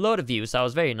away a load of views, so I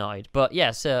was very annoyed. But yeah,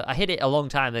 so I hit it a long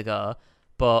time ago,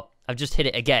 but I've just hit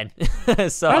it again.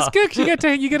 So that's good,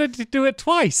 because you get to do it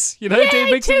twice. You know,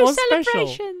 it makes it more special.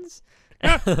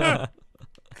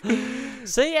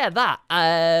 So yeah, that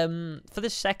for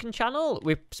the second channel,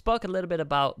 we spoke a little bit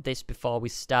about this before we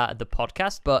started the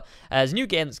podcast, but as new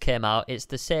games came out, it's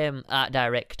the same art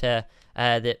director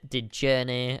that did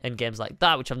Journey and games like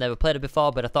that, which I've never played it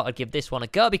before, but I thought I'd give this one a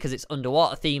go because it's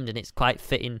underwater themed and it's quite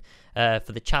fitting for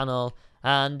the channel.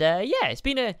 And it's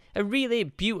been a really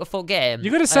beautiful game.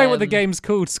 You've got to say what the game's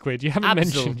called, Squid. You haven't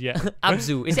mentioned yet.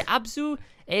 Abzu. Is it Abzu?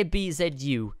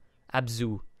 A-B-Z-U.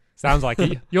 Abzu. Sounds like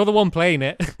it. You're the one playing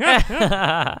it.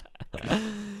 But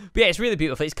yeah, it's really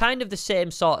beautiful. It's kind of the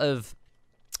same sort of,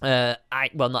 not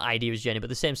idea as Journey, but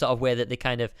the same sort of way that they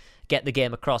kind of get the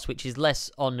game across, which is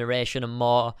less on narration and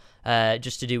more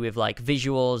just to do with like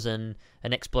visuals and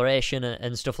exploration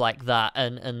and stuff like that.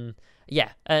 And I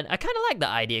kind of like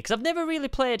that idea because I've never really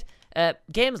played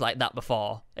games like that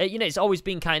before. It's always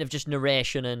been kind of just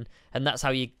narration and that's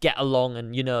how you get along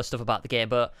and stuff about the game.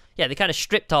 But yeah, they kind of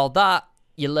stripped all that.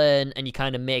 You learn and you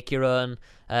kind of make your own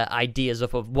ideas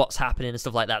up of what's happening and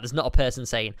stuff like that. There's not a person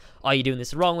saying, "Oh, you're doing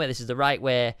this the wrong way. This is the right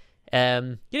way."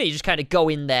 You just kind of go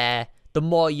in there. The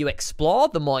more you explore,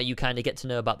 the more you kind of get to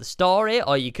know about the story.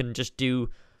 Or you can just do,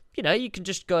 you can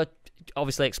just go,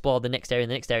 obviously explore the next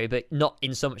area, but not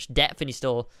in so much depth, and you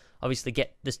still obviously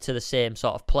get this to the same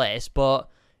sort of place. But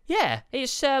yeah,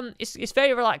 it's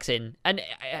very relaxing, and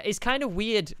it's kind of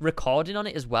weird recording on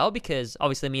it as well because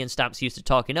obviously me and Stamps used to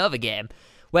talking over game,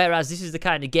 whereas this is the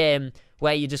kind of game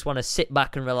where you just want to sit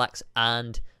back and relax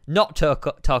and not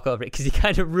talk over it because you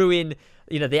kind of ruin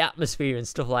the atmosphere and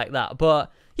stuff like that.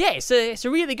 But Yeah, it's a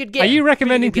really good game. Are you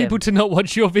recommending really people to not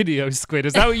watch your videos, Squid?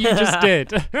 Is that what you just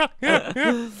did?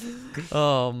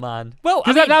 Oh man. Well,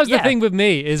 because that was the thing with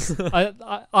me is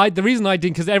the reason I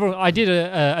didn't, because I did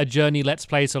a journey let's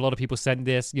play, so a lot of people sent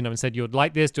this, and said you'd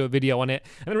like this, do a video on it,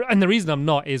 and the reason I'm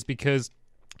not is because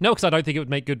I don't think it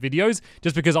would make good videos,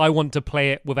 just because I want to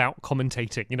play it without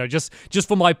commentating. Just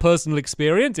for my personal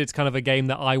experience, it's kind of a game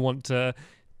that I want to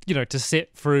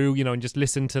sit through, and just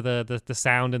listen to the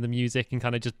sound and the music and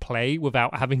kind of just play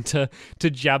without having to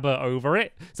jabber over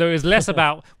it. So it was less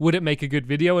about would it make a good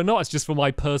video or not. It's just for my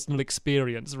personal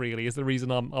experience, really, is the reason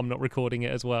I'm not recording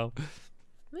it as well.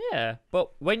 Yeah,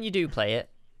 but when you do play it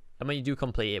and when you do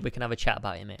complete it, we can have a chat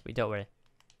about it, mate. Don't worry.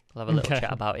 We'll have a little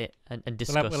chat about it and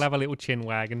discuss. We'll have a little chin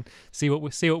wag and see what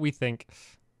we think.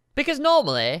 Because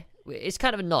normally it's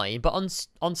kind of annoying, but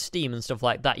on Steam and stuff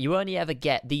like that, you only ever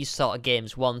get these sort of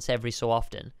games once every so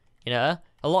often. A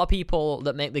lot of people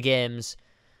that make the games,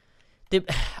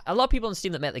 a lot of people on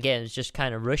Steam that make the games just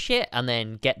kind of rush it and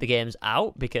then get the games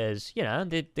out because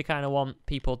they kind of want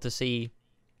people to see,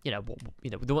 they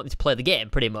want to play the game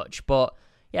pretty much. But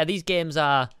yeah, these games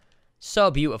are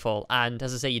so beautiful, and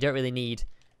as I say, you don't really need,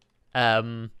 you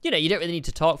don't really need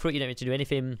to talk through it. You don't need to do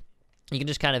anything. You can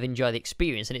just kind of enjoy the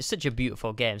experience, and it's such a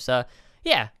beautiful game. So,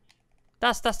 yeah,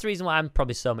 that's the reason why I'm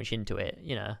probably so much into it.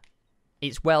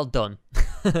 It's well done,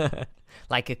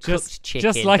 like a cooked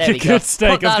chicken. Just like a good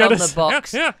steak. Put that on the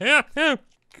box.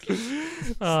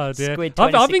 Oh dear. Squid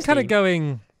I've been kind of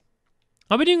going.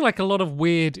 I've been doing like a lot of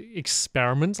weird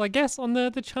experiments, I guess, on the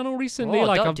channel recently. Oh,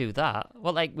 like, don't do that.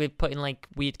 Well, like we're putting like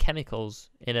weird chemicals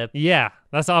in a. Yeah,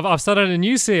 I've started a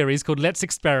new series called Let's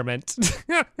Experiment.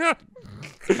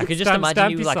 I could just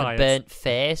imagine you with like a burnt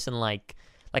face and like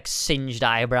singed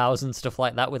eyebrows and stuff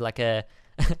like that with like a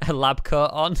lab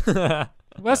coat on.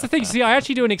 Well, that's the thing. See, I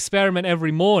actually do an experiment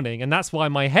every morning, and that's why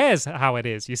my hair's how it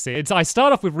is. You see, I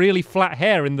start off with really flat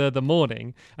hair in the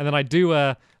morning, and then I do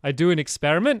an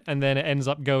experiment, and then it ends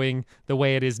up going the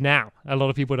way it is now. A lot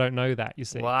of people don't know that. You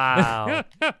see. Wow.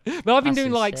 But I've been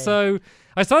doing so.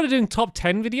 I started doing top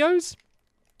 10 videos.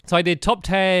 So I did top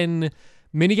 10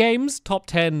 minigames, top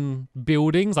 10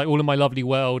 buildings, like all in my lovely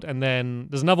world, and then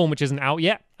there's another one which isn't out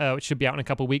yet, which should be out in a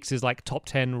couple of weeks, is like top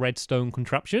 10 redstone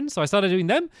contraptions. So I started doing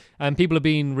them, and people have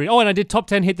been and I did top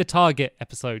 10 hit the target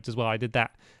episodes as well. I did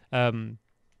that.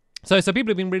 So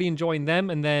people have been really enjoying them,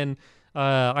 and then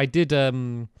I did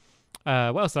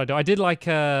what else did I do? I did like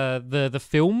the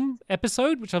film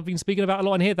episode, which I've been speaking about a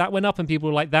lot in here. That went up and people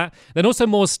were like that. Then also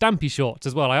more Stampy shorts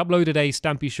as well. I uploaded a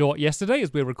Stampy short yesterday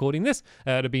as we were recording this.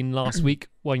 It would have been last week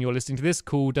when you're listening to this,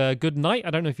 called Good Night. I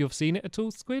don't know if you've seen it at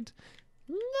all, Squid.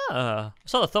 No, I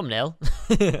saw the thumbnail.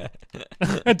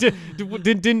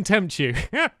 Didn't tempt you.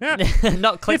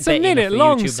 Not clickbaiting. It's a minute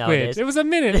long, YouTube Squid. nowadays. It was a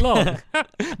minute long,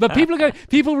 but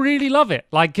people really love it.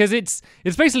 Like, because it's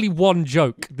basically one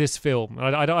joke. This film.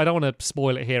 I don't want to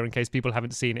spoil it here in case people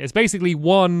haven't seen it. It's basically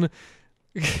one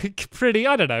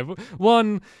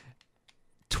one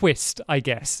twist, I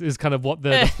guess, is kind of what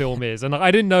the film is. And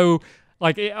I didn't know.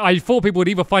 Like, I thought people would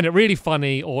either find it really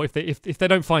funny, or if they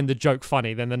don't find the joke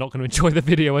funny, then they're not going to enjoy the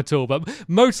video at all. But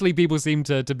mostly people seem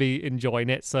to be enjoying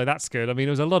it, so that's good. I mean,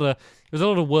 it was a lot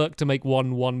of work to make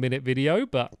one 1 minute video,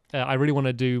 but I really want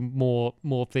to do more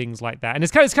things like that. And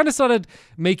it's kind of started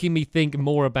making me think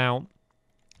more about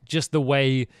just the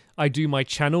way I do my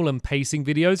channel and pacing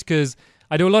videos, because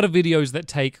I do a lot of videos that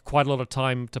take quite a lot of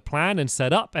time to plan and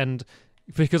set up, and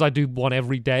because I do one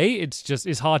every day,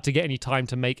 it's hard to get any time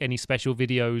to make any special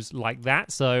videos like that.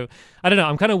 So I don't know,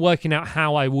 I'm kind of working out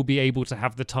how I will be able to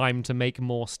have the time to make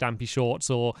more Stampy shorts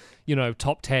or,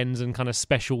 top 10s and kind of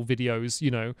special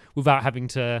videos, without having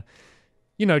to,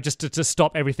 just to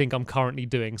stop everything I'm currently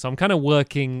doing. So I'm kind of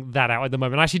working that out at the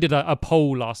moment. I actually did a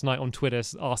poll last night on Twitter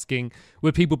asking,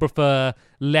 would people prefer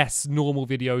less normal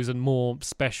videos and more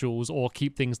specials, or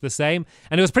keep things the same?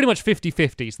 And it was pretty much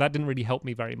 50-50, so that didn't really help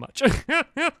me very much.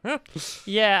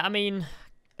 Yeah, I mean,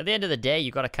 at the end of the day,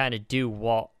 you got to kind of do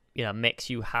what, makes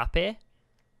you happy.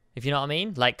 If you know what I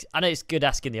mean? Like, I know it's good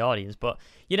asking the audience, but,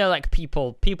 like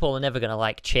people are never going to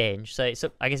like change. So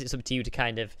I guess it's up to you to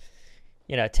kind of,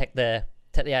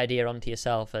 take the idea onto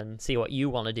yourself and see what you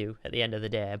want to do at the end of the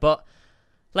day. But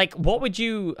like, what would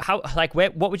you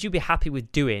be happy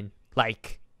with doing,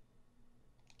 like,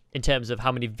 in terms of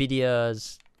how many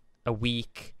videos a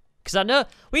week? Because I know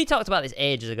we talked about this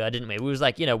ages ago, didn't we? We was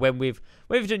like, when we've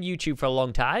done YouTube for a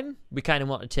long time, we kind of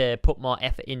wanted to put more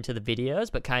effort into the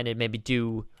videos, but kind of maybe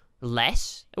do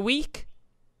less a week,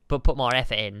 but put more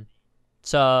effort in.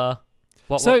 So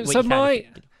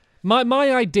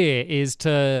my idea is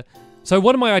to So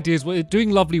one of my ideas, doing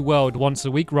Lovely World once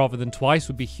a week rather than twice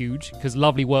would be huge, because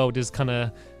Lovely World is kind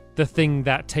of the thing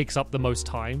that takes up the most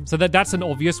time. So that's an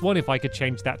obvious one if I could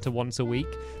change that to once a week.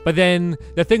 But then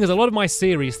the thing is, a lot of my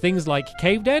series, things like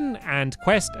Cave Den and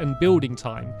Quest and Building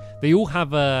Time, they all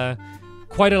have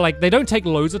they don't take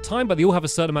loads of time, but they all have a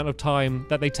certain amount of time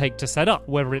that they take to set up,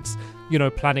 whether it's,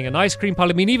 planning an ice cream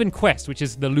parlor. I mean, even Quest, which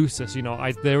is the loosest,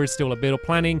 there is still a bit of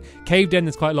planning. Cave Den,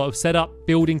 there's quite a lot of setup,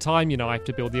 building time, I have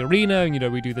to build the arena,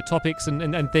 and, we do the topics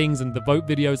and things and the vote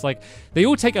videos. Like, they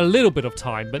all take a little bit of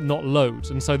time, but not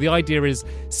loads. And so the idea is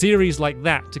series like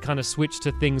that to kind of switch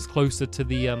to things closer to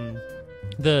the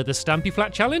Stampy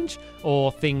Flat Challenge,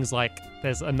 or things like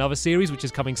there's another series which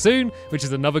is coming soon, which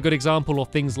is another good example, or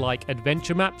things like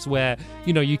adventure maps where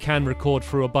you can record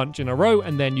through a bunch in a row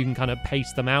and then you can kind of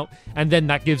pace them out, and then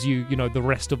that gives you the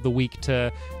rest of the week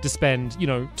to spend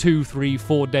 2, 3,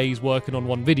 4 days working on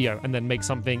one video and then make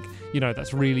something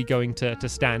that's really going to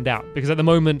stand out. Because at the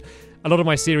moment, a lot of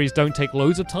my series don't take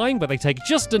loads of time, but they take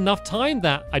just enough time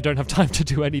that I don't have time to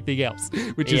do anything else,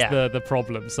 which is the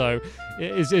problem. So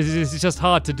it's just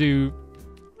hard to do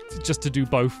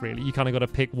both, really. You kind of got to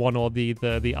pick one or the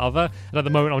other. And at the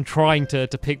moment, I'm trying to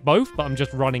pick both, but I'm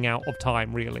just running out of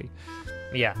time, really.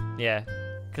 Yeah.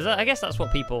 Because I guess that's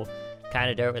what people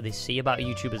kind of don't really see about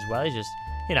YouTube as well, is just,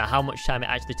 how much time it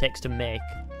actually takes to make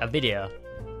a video,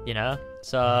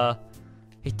 So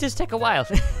it does take a while.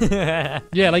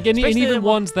 Yeah, like and even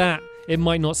ones that it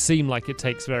might not seem like it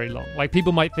takes very long. Like,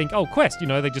 people might think, oh, Quest,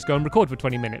 they just go and record for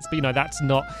 20 minutes. But, that's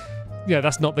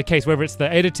not the case. Whether it's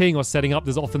the editing or setting up,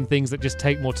 there's often things that just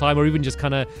take more time, or even just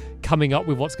kind of coming up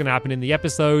with what's going to happen in the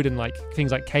episode, and like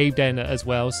things like Cave Den as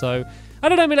well. So I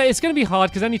don't know, I mean, it's going to be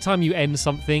hard because anytime you end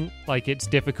something, like, it's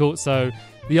difficult. So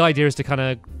the idea is to kind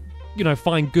of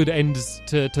find good ends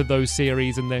to those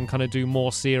series, and then kind of do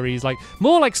more series, like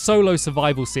more like solo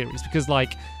survival series, because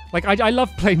like I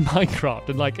love playing Minecraft,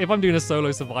 and like if I'm doing a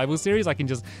solo survival series, I can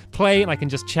just play and I can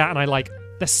just chat, and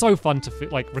they're so fun to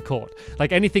record.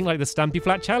 Like anything like the Stampy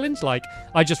Flat Challenge, like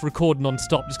I just record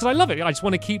non-stop just because I love it. I just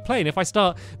want to keep playing. If I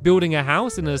start building a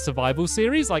house in a survival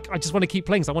series, like I just want to keep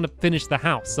playing, so I want to finish the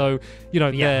house. So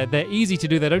they're easy to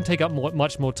do. They don't take up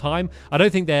much more time. I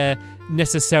don't think they're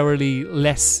necessarily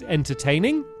less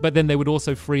entertaining, but then they would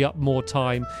also free up more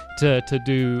time to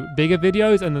do bigger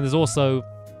videos. And then there's also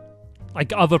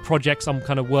like other projects I'm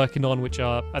kind of working on, which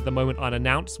are at the moment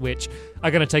unannounced, which are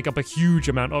going to take up a huge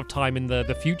amount of time in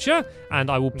the future,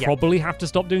 and I will probably have to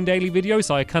stop doing daily videos.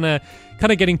 So I kind of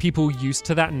getting people used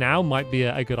to that now might be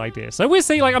a good idea. So we'll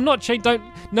see. Like, I'm not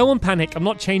no one panic. I'm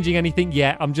not changing anything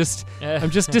yet. I'm just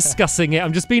discussing it.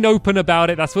 I'm just being open about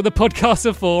it. That's what the podcasts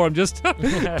are for. I'm just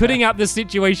putting out the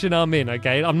situation I'm in.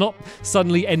 Okay, I'm not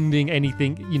suddenly ending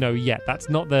anything. Yet. That's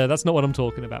not what I'm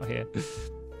talking about here.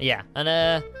 Yeah, and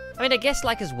I mean, I guess,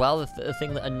 like, as well, the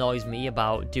thing that annoys me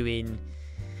about making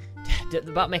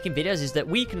videos is that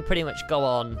we can pretty much go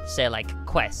on, say, like,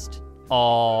 Quest,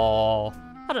 or,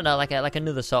 I don't know, like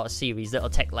another sort of series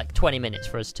that'll take, like, 20 minutes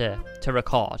for us to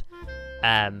record.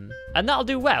 And that'll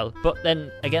do well, but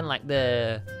then, again, like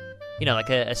like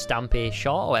a Stampy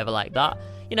short or whatever like that,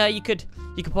 you could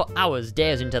put hours,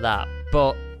 days into that,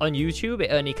 but on YouTube, it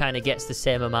only kind of gets the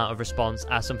same amount of response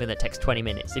as something that takes 20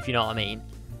 minutes, if you know what I mean.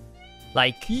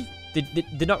 Like,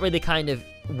 they're not really kind of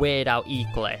weighed out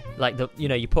equally. Like,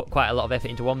 you put quite a lot of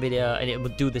effort into one video, and it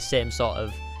will do the same sort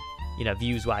of,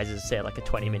 views-wise as, say, like a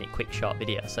 20-minute quick short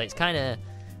video. So it's kind of,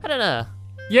 I don't know.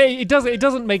 Yeah, it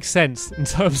doesn't make sense in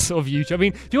terms of YouTube. I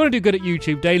mean, if you want to do good at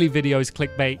YouTube, daily videos,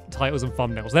 clickbait, titles, and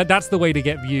thumbnails. That's the way to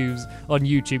get views on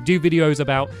YouTube. Do videos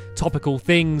about topical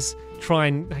things. Try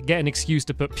and get an excuse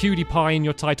to put PewDiePie in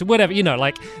your title, whatever.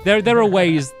 Like, there are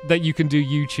ways that you can do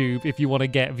YouTube if you want to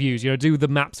get views. Do the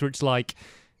maps where it's like,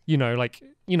 the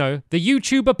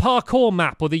YouTuber parkour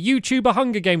map or the YouTuber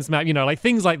Hunger Games map, like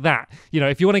things like that.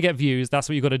 If you want to get views, that's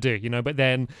what you got to do, but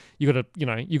then you got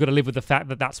to live with the fact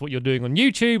that that's what you're doing on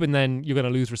YouTube, and then you're going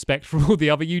to lose respect from all the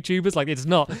other YouTubers. Like,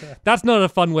 that's not a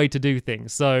fun way to do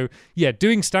things. So yeah,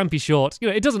 doing Stampy shorts,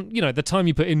 it doesn't, the time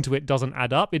you put into it doesn't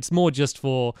add up. It's more just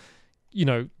for,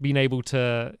 being able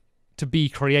to be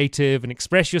creative and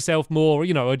express yourself more,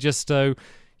 or just so,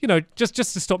 just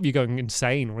to stop you going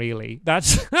insane, really.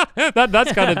 That's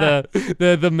that's kind of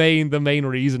the main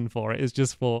reason for it, is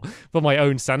just for my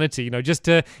own sanity.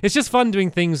 It's just fun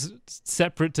doing things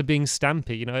separate to being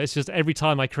Stampy. It's just every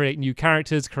time I create new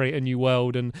characters, create a new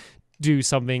world, and do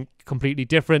something completely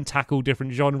different, tackle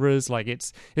different genres. Like,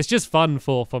 it's just fun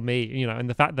for me, and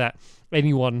the fact that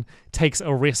anyone takes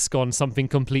a risk on something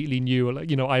completely new,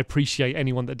 I appreciate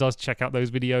anyone that does check out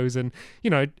those videos and,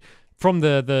 from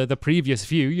the previous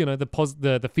few,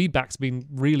 the feedback's been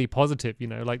really positive.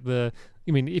 Like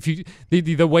if you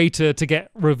the way to get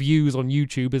reviews on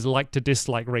YouTube is like to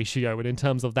dislike ratio, and in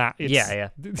terms of that,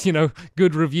 it's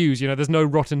good reviews. There's no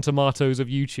Rotten Tomatoes of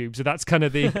YouTube, so that's kind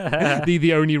of the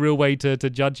the only real way to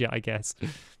judge it, I guess.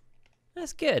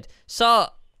 That's good. So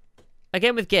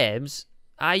again, with games,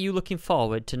 are you looking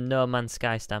forward to No Man's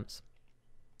Sky, Stamps?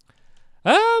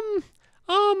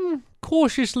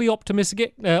 Cautiously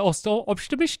optimistic.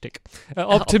 Optimistic.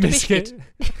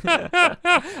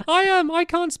 I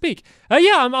can't speak.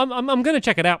 I'm going to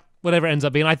check it out. Whatever it ends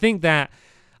up being. I think the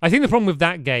problem with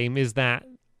that game is that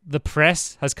the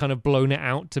press has kind of blown it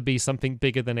out to be something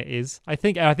bigger than it is. I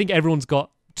think everyone's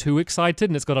got too excited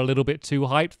and it's got a little bit too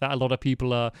hyped that a lot of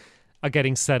people are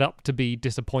getting set up to be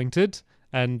disappointed.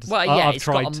 And I've it's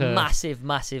tried got a to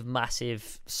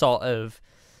massive sort of.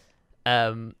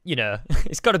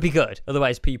 It's got to be good,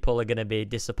 otherwise people are going to be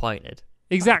disappointed.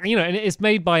 Exactly, and it's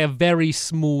made by a very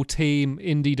small team,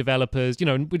 indie developers,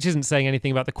 which isn't saying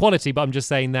anything about the quality, but I'm just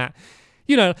saying that,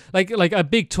 like a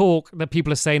big talk that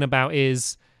people are saying about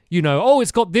is,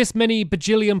 it's got this many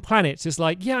bajillion planets. It's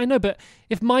like, yeah, I know, but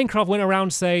if Minecraft went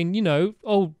around saying,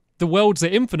 the worlds are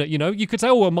infinite, you could say,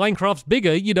 Minecraft's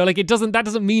bigger, that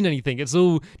doesn't mean anything. It's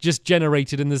all just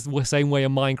generated in the same way a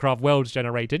Minecraft world's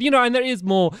generated, and there is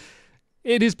more.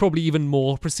 It is probably even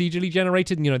more procedurally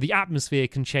generated. The atmosphere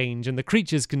can change and the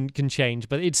creatures can change,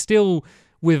 but it's still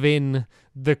within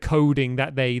the coding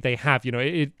that they have.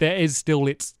 There is still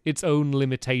its own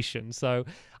limitation. So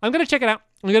I'm going to check it out.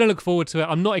 I'm going to look forward to it.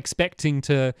 I'm not expecting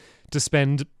to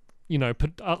spend,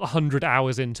 put 100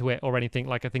 hours into it or anything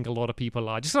like I think a lot of people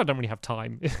are. Just I don't really have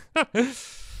time.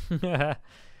 Well,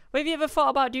 have you ever thought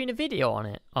about doing a video on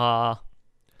it? Or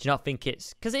do you not think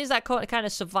it's... Because it is that kind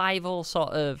of survival sort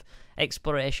of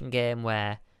exploration game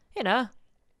where, it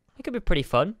could be pretty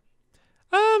fun.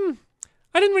 I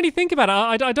didn't really think about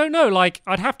it. I don't know. Like,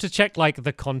 I'd have to check, like,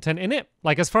 the content in it.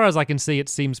 Like, as far as I can see, it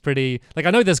seems pretty... Like,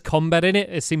 I know there's combat in it.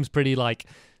 It seems pretty, like,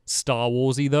 Star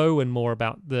Wars-y, though, and more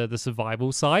about the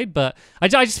survival side. But I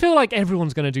just feel like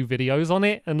everyone's going to do videos on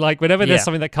it. And, like, whenever there's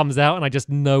something that comes out and I just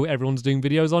know everyone's doing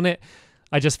videos on it,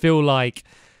 I just feel like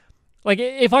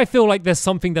if I feel like there's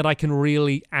something that I can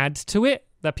really add to it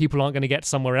that people aren't going to get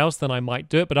somewhere else, then I might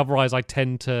do it. But otherwise, I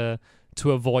tend to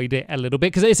avoid it a little bit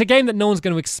because it's a game that no one's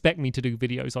going to expect me to do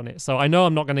videos on it. So I know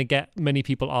I'm not going to get many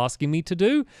people asking me to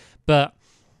do. But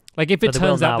like if it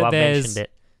turns out that there's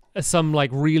some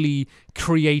like really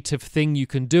creative thing you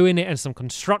can do in it and some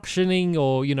constructioning,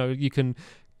 or you can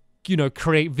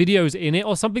create videos in it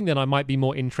or something, then I might be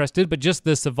more interested. But just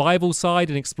the survival side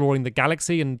and exploring the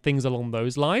galaxy and things along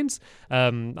those lines,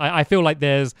 I feel like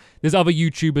there's other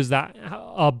YouTubers that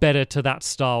are better to that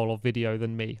style of video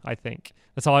than me, I think.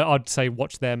 So I'd say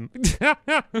watch them.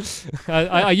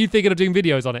 Are you thinking of doing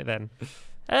videos on it then?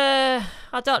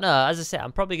 I don't know. As I said,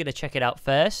 I'm probably going to check it out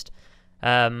first.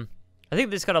 I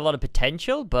think it's got a lot of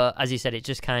potential, but as you said, it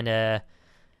just kind of...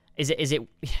 Is it?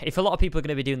 If a lot of people are going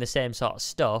to be doing the same sort of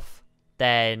stuff,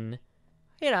 then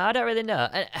I don't really know.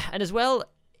 And as well,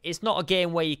 it's not a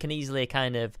game where you can easily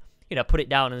kind of put it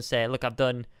down and say, look, I've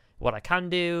done what I can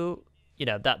do.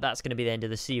 That's going to be the end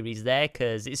of the series there,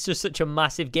 because it's just such a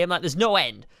massive game. Like there's no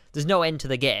end. There's no end to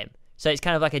the game. So it's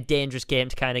kind of like a dangerous game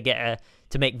to kind of get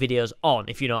to make videos on,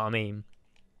 if you know what I mean.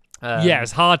 Yeah,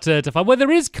 it's hard to find. Well, there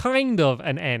is kind of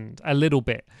an end, a little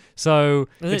bit. So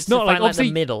it's not like obviously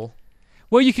the middle.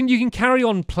 Well, you can carry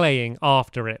on playing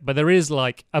after it, but there is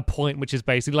like a point which is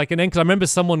basically like an end. Because I remember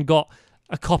someone got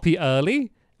a copy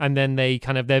early, and then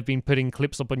they've been putting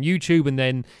clips up on YouTube, and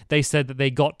then they said that they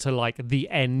got to like the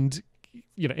end,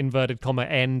 inverted comma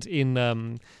end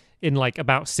in like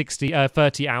about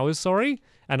 30 hours, sorry.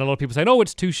 And a lot of people saying, oh,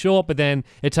 it's too short. But then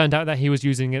it turned out that he was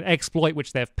using an exploit,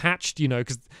 which they've patched,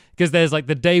 because there's like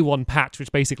the day one patch,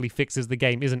 which basically fixes the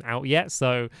game, isn't out yet.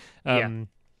 So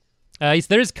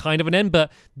there is kind of an end,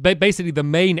 but basically the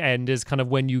main end is kind of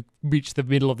when you reach the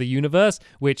middle of the universe,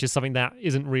 which is something that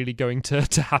isn't really going to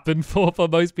happen for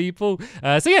most people.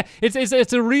 So yeah,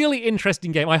 it's a really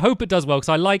interesting game. I hope it does well, because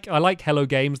I like Hello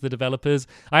Games, the developers.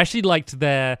 I actually liked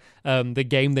their the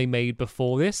game they made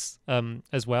before this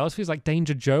as well. It feels like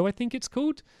Danger Joe, I think it's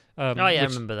called. I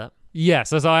remember that. Yes,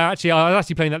 so I was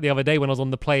actually playing that the other day when I was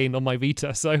on the plane on my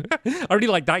Vita. So I really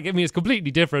like that game. I mean, it's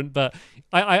completely different, but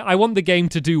I want the game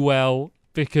to do well,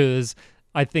 because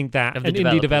I think that an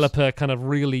indie developer kind of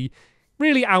really,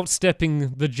 really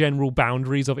outstepping the general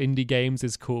boundaries of indie games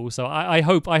is cool. So I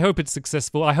hope it's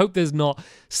successful. I hope there's not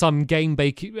some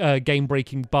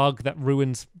game-breaking bug that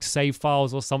ruins save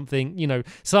files or something.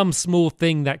 Some small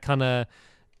thing that kind of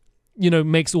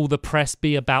makes all the press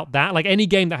be about that. Like any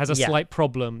game that has a slight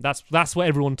problem, that's what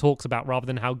everyone talks about rather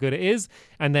than how good it is.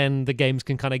 And then the games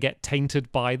can kind of get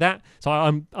tainted by that. So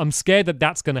I'm scared that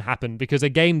that's going to happen, because a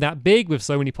game that big with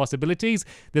so many possibilities,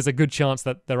 there's a good chance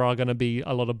that there are going to be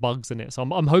a lot of bugs in it. So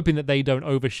I'm hoping that they don't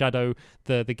overshadow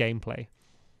the gameplay.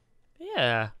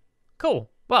 Yeah, cool.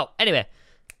 Well, anyway,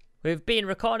 we've been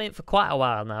recording for quite a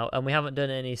while now, and we haven't done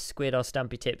any Squid or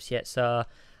Stampy tips yet. So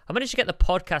I managed to get the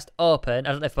podcast open.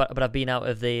 I don't know but I've been out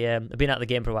of the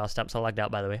game for a while. Stamps all lagged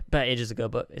out, by the way, but ages ago.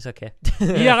 But it's okay.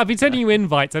 Yeah, I've been sending you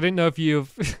invites. I didn't know if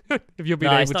you've been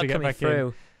able to get back through.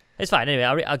 in. It's fine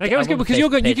anyway. Okay, it's good because you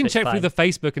can check through the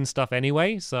Facebook and stuff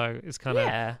anyway, so it's kind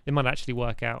of it might actually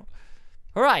work out.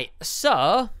 All right,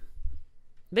 so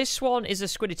this one is a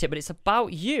Squiddy tip, but it's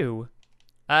about you.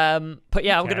 But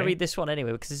yeah, I'm going to read this one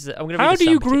anyway because I'm going to. How do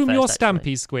you groom your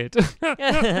Stampy, Squid?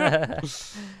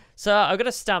 So I've got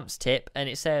a Stamps tip, and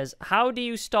it says, "How do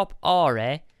you stop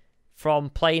Ori from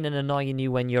playing and annoying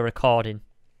you when you're recording?"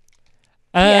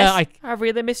 Yes, I've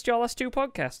really missed your last 2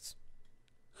 podcasts.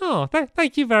 Oh,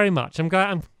 thank you very much. I'm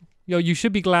glad. You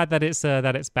should be glad that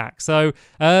it's back. So,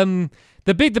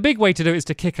 the big way to do it is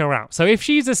to kick her out. So if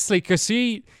she's asleep, because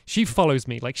she follows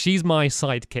me, like she's my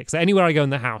sidekick. So anywhere I go in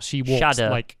the house, she walks.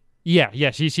 Shadow. Like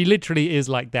she literally is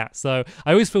like that. So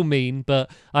I always feel mean,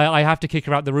 but I have to kick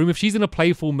her out the room. If she's in a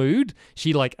playful mood,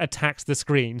 she like attacks the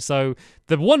screen. So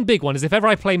the one big one is if ever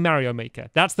I play Mario Maker,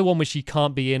 that's the one where she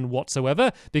can't be in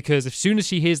whatsoever, because as soon as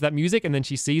she hears that music and then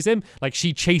she sees him, like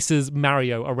she chases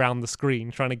Mario around the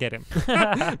screen trying to get him.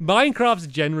 Minecraft's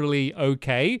generally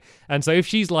okay. And so if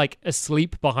she's like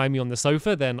asleep behind me on the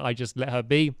sofa, then I just let her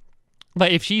be.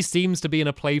 But if she seems to be in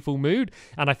a playful mood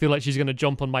and I feel like she's going to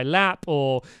jump on my lap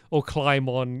or climb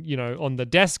on, on the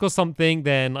desk or something,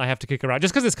 then I have to kick her out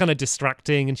just because it's kind of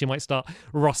distracting and she might start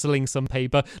rustling some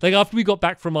paper. Like after we got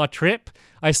back from our trip,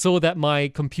 I saw that my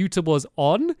computer was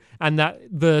on and that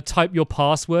the type your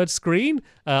password screen,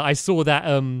 I saw that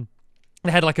it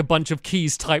had like a bunch of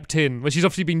keys typed in, where she's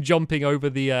obviously been jumping over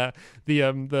the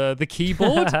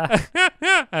keyboard,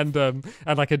 and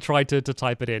I could try to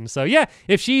type it in. So yeah,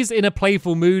 if she's in a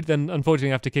playful mood, then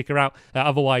unfortunately I have to kick her out.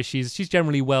 Otherwise, she's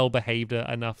generally well behaved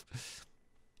enough.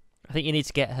 I think you need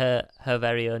to get her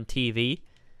very own TV,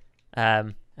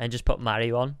 and just put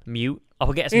Mario on mute.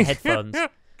 Or get her some headphones,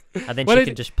 and then she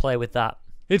can just play with that.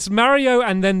 It's Mario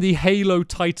and then the Halo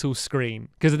title screen.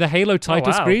 Because in the Halo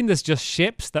title screen, there's just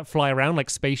ships that fly around, like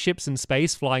spaceships in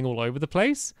space flying all over the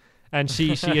place. And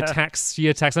she attacks.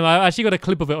 And I actually got a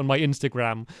clip of it on my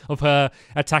Instagram of her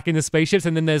attacking the spaceships.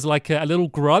 And then there's like a little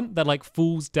grunt that like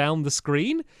falls down the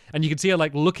screen. And you can see her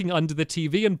like looking under the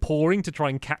TV and pouring to try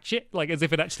and catch it, like as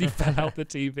if it actually fell out the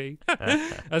TV.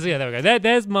 So yeah, there we go.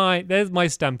 There's my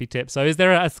Stampy tip. So is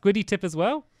there a Squiddy tip as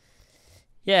well?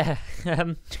 Yeah.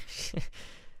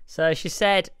 So she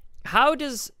said, how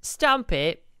does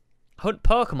Stampy hunt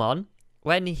Pokemon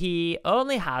when he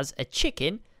only has a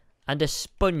chicken and a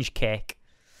sponge cake?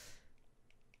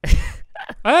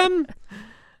 Are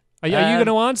you going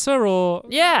to answer or?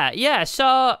 Yeah.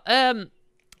 So,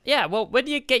 well, when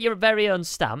you get your very own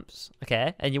Stamps,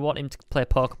 okay, and you want him to play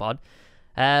Pokemon,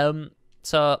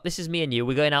 so this is me and you.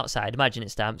 We're going outside. Imagine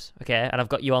it's Stamps, okay, and I've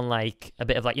got you on like a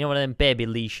bit of like one of them baby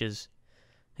leashes,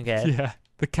 okay. Yeah,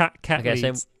 the cat okay,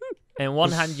 leads. So in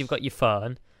one hand you've got your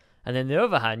phone, and then in the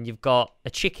other hand you've got a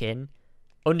chicken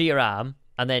under your arm,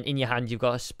 and then in your hand you've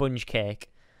got a sponge cake.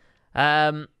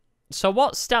 So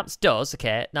what Stamps does,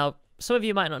 okay, now some of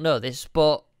you might not know this,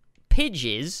 but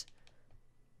Pidgeys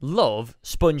love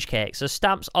sponge cake. So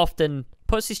Stamps often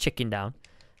puts his chicken down,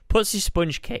 puts his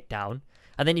sponge cake down,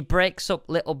 and then he breaks up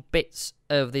little bits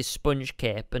of this sponge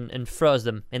cake and throws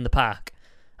them in the park.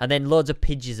 And then loads of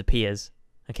Pidgeys appears,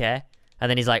 okay? And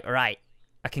then he's like, right,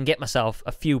 I can get myself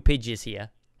a few Pidgeys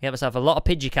here. Get myself a lot of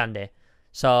Pidgey candy.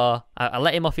 So I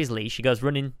let him off his leash. He goes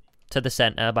running to the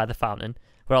centre by the fountain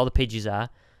where all the Pidgeys are.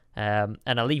 And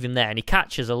I leave him there. And he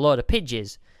catches a load of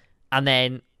Pidgeys. And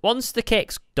then once the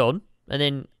cake's done, and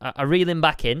then I reel him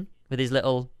back in with his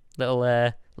little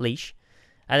leash.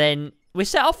 And then we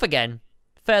set off again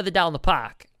further down the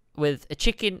park with a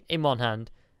chicken in one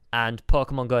hand and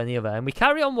Pokemon Go in the other. And we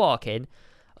carry on walking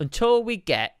until we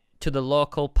get to the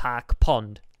local park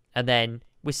pond, and then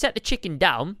we set the chicken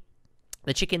down.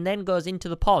 The chicken then goes into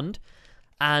the pond,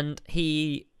 and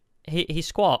he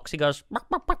squawks. He goes, "Bark,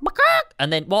 bark, bark, bark,"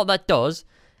 and then what that does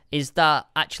is that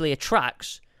actually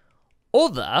attracts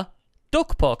other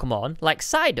duck Pokemon like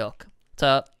Psyduck.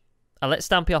 So I let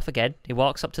Stampy off again. He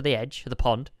walks up to the edge of the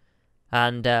pond,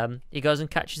 and he goes and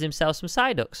catches himself some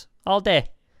Psyducks all day.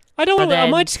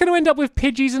 Am I just going to end up with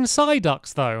Pidgeys and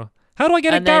Psyducks though? How do I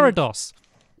get a Gyarados?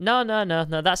 No.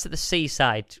 That's at the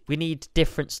seaside. We need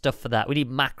different stuff for that. We need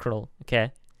mackerel.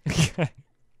 Okay.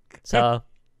 So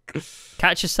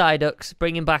catch a Psyducks,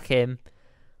 bring him back in,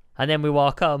 and then we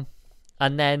walk home,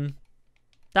 and then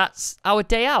that's our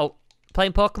day out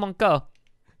playing Pokemon Go.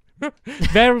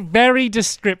 Very, very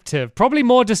descriptive. Probably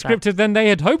more descriptive than they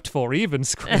had hoped for, even,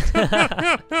 Squid.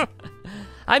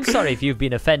 I'm sorry if you've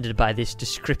been offended by this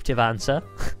descriptive answer.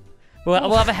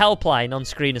 We'll have a helpline on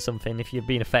screen or something if you've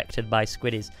been affected by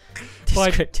Squiddy's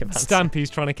descriptive answer. Stampy's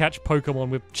trying to catch Pokemon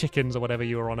with chickens or whatever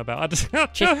you were on about.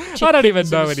 I don't even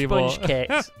know anymore. Sponge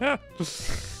cakes.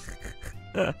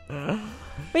 But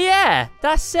yeah,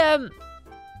 that's about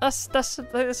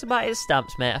it,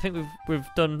 Stamps, mate. I think we've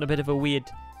done a bit of a weird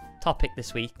topic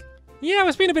this week. Yeah,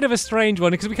 it's been a bit of a strange one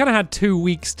because we kind of had 2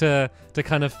 weeks to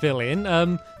kind of fill in.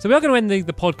 So we are going to end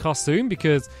the podcast soon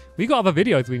because we've got other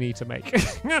videos we need to make.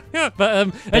 But I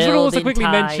just want to also quickly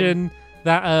mention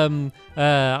that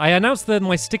I announced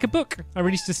my sticker book. I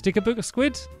released a sticker book of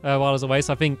Squid while I was away,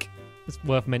 so I think it's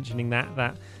worth mentioning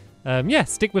that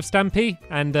stick with Stampy.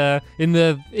 And in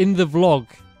the vlog,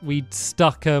 we'd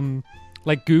stuck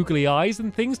like googly eyes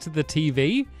and things to the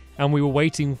TV, and we were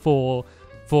waiting for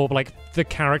like the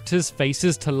characters'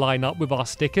 faces to line up with our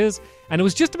stickers, and it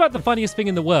was just about the funniest thing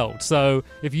in the world. So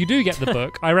if you do get the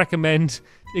book, I recommend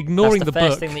ignoring the book. That's the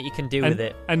first thing that you can do with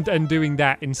it, and doing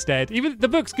that instead. Even the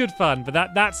book's good fun, but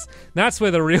that's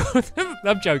where the real.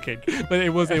 I'm joking, but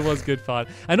it was good fun,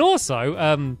 and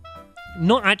also.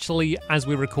 Not actually as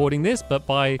we're recording this, but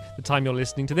by the time you're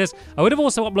listening to this, I would have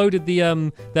also uploaded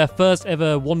their first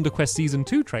ever Wonder Quest Season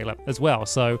 2 trailer as well.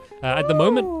 So at the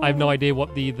moment, I have no idea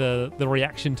what the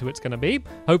reaction to it's going to be.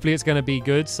 Hopefully it's going to be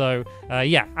good. So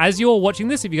as you're watching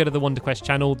this, if you go to the Wonder Quest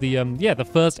channel, the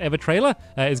first ever trailer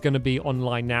is going to be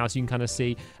online now, so you can kind of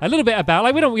see a little bit about.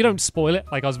 Like we don't spoil it.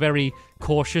 Like I was very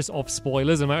cautious of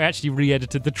spoilers, and I actually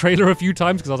re-edited the trailer a few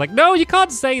times because I was like, no, you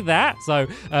can't say that. So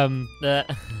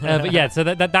but yeah. So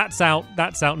that's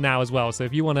out now as well. So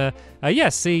if you want to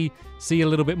see a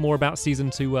little bit more about Season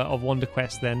 2 of Wonder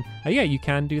Quest, then you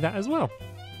can do that as well.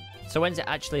 So when's it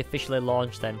actually officially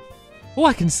launched then? Oh,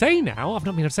 I can say now. I've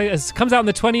not been able to say it. It comes out on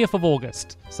the 20th of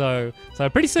August. So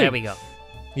pretty soon. There we go.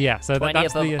 Yeah. So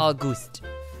 20th of August.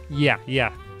 Yeah.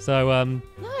 So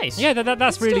nice. Yeah,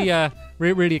 that's really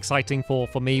really exciting for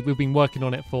me. We've been working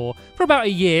on it for about a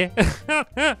year,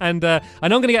 and I know I'm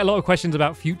going to get a lot of questions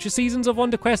about future seasons of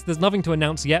Wonder Quest. There's nothing to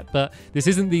announce yet, but this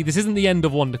isn't the end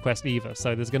of Wonder Quest either.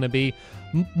 So there's going to be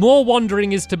more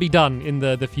wandering is to be done in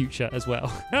the future as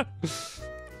well.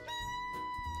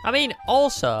 I mean,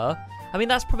 that's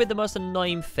probably the most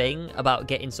annoying thing about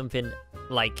getting something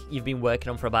like you've been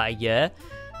working on for about a year.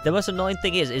 The most annoying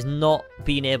thing is not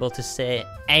being able to say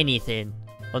anything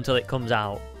until it comes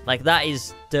out. Like, that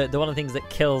is the one of the things that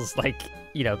kills, like,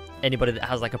 you know, anybody that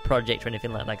has, like, a project or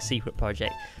anything like secret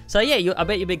project. So, yeah, I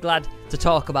bet you'd be glad to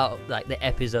talk about, like, the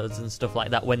episodes and stuff like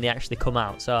that when they actually come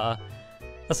out. So,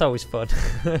 that's always fun.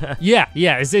 Yeah,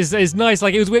 it's nice.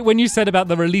 Like, it was when you said about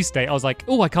the release date, I was like,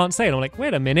 oh, I can't say it. I'm like,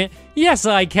 wait a minute. Yes,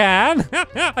 I can.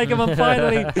 I'm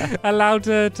finally allowed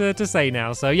to say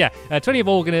now. So,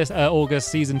 20th of August,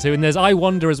 Season 2. And there's I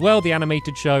Wonder as well, the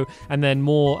animated show, and then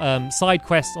more side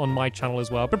quests on my channel as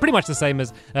well. But pretty much the same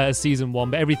as Season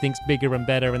 1, but everything's bigger and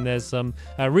better, and there's some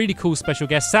really cool special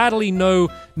guests. Sadly, no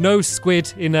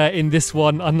Squid in this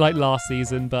one, unlike last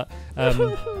season, but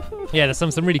there's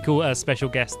some really cool special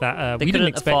guests that we didn't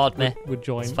expect would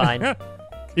join. It's fine.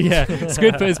 Yeah,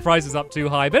 Squid put his prices up too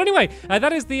high. But anyway,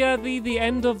 that is the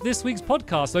end of this week's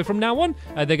podcast. So from now on,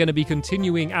 they're going to be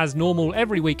continuing as normal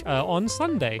every week on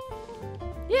Sunday.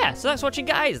 Yeah, so thanks for watching,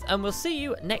 guys, and we'll see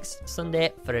you next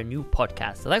Sunday for a new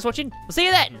podcast. So thanks for watching. We'll see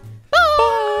you then.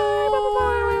 Bye!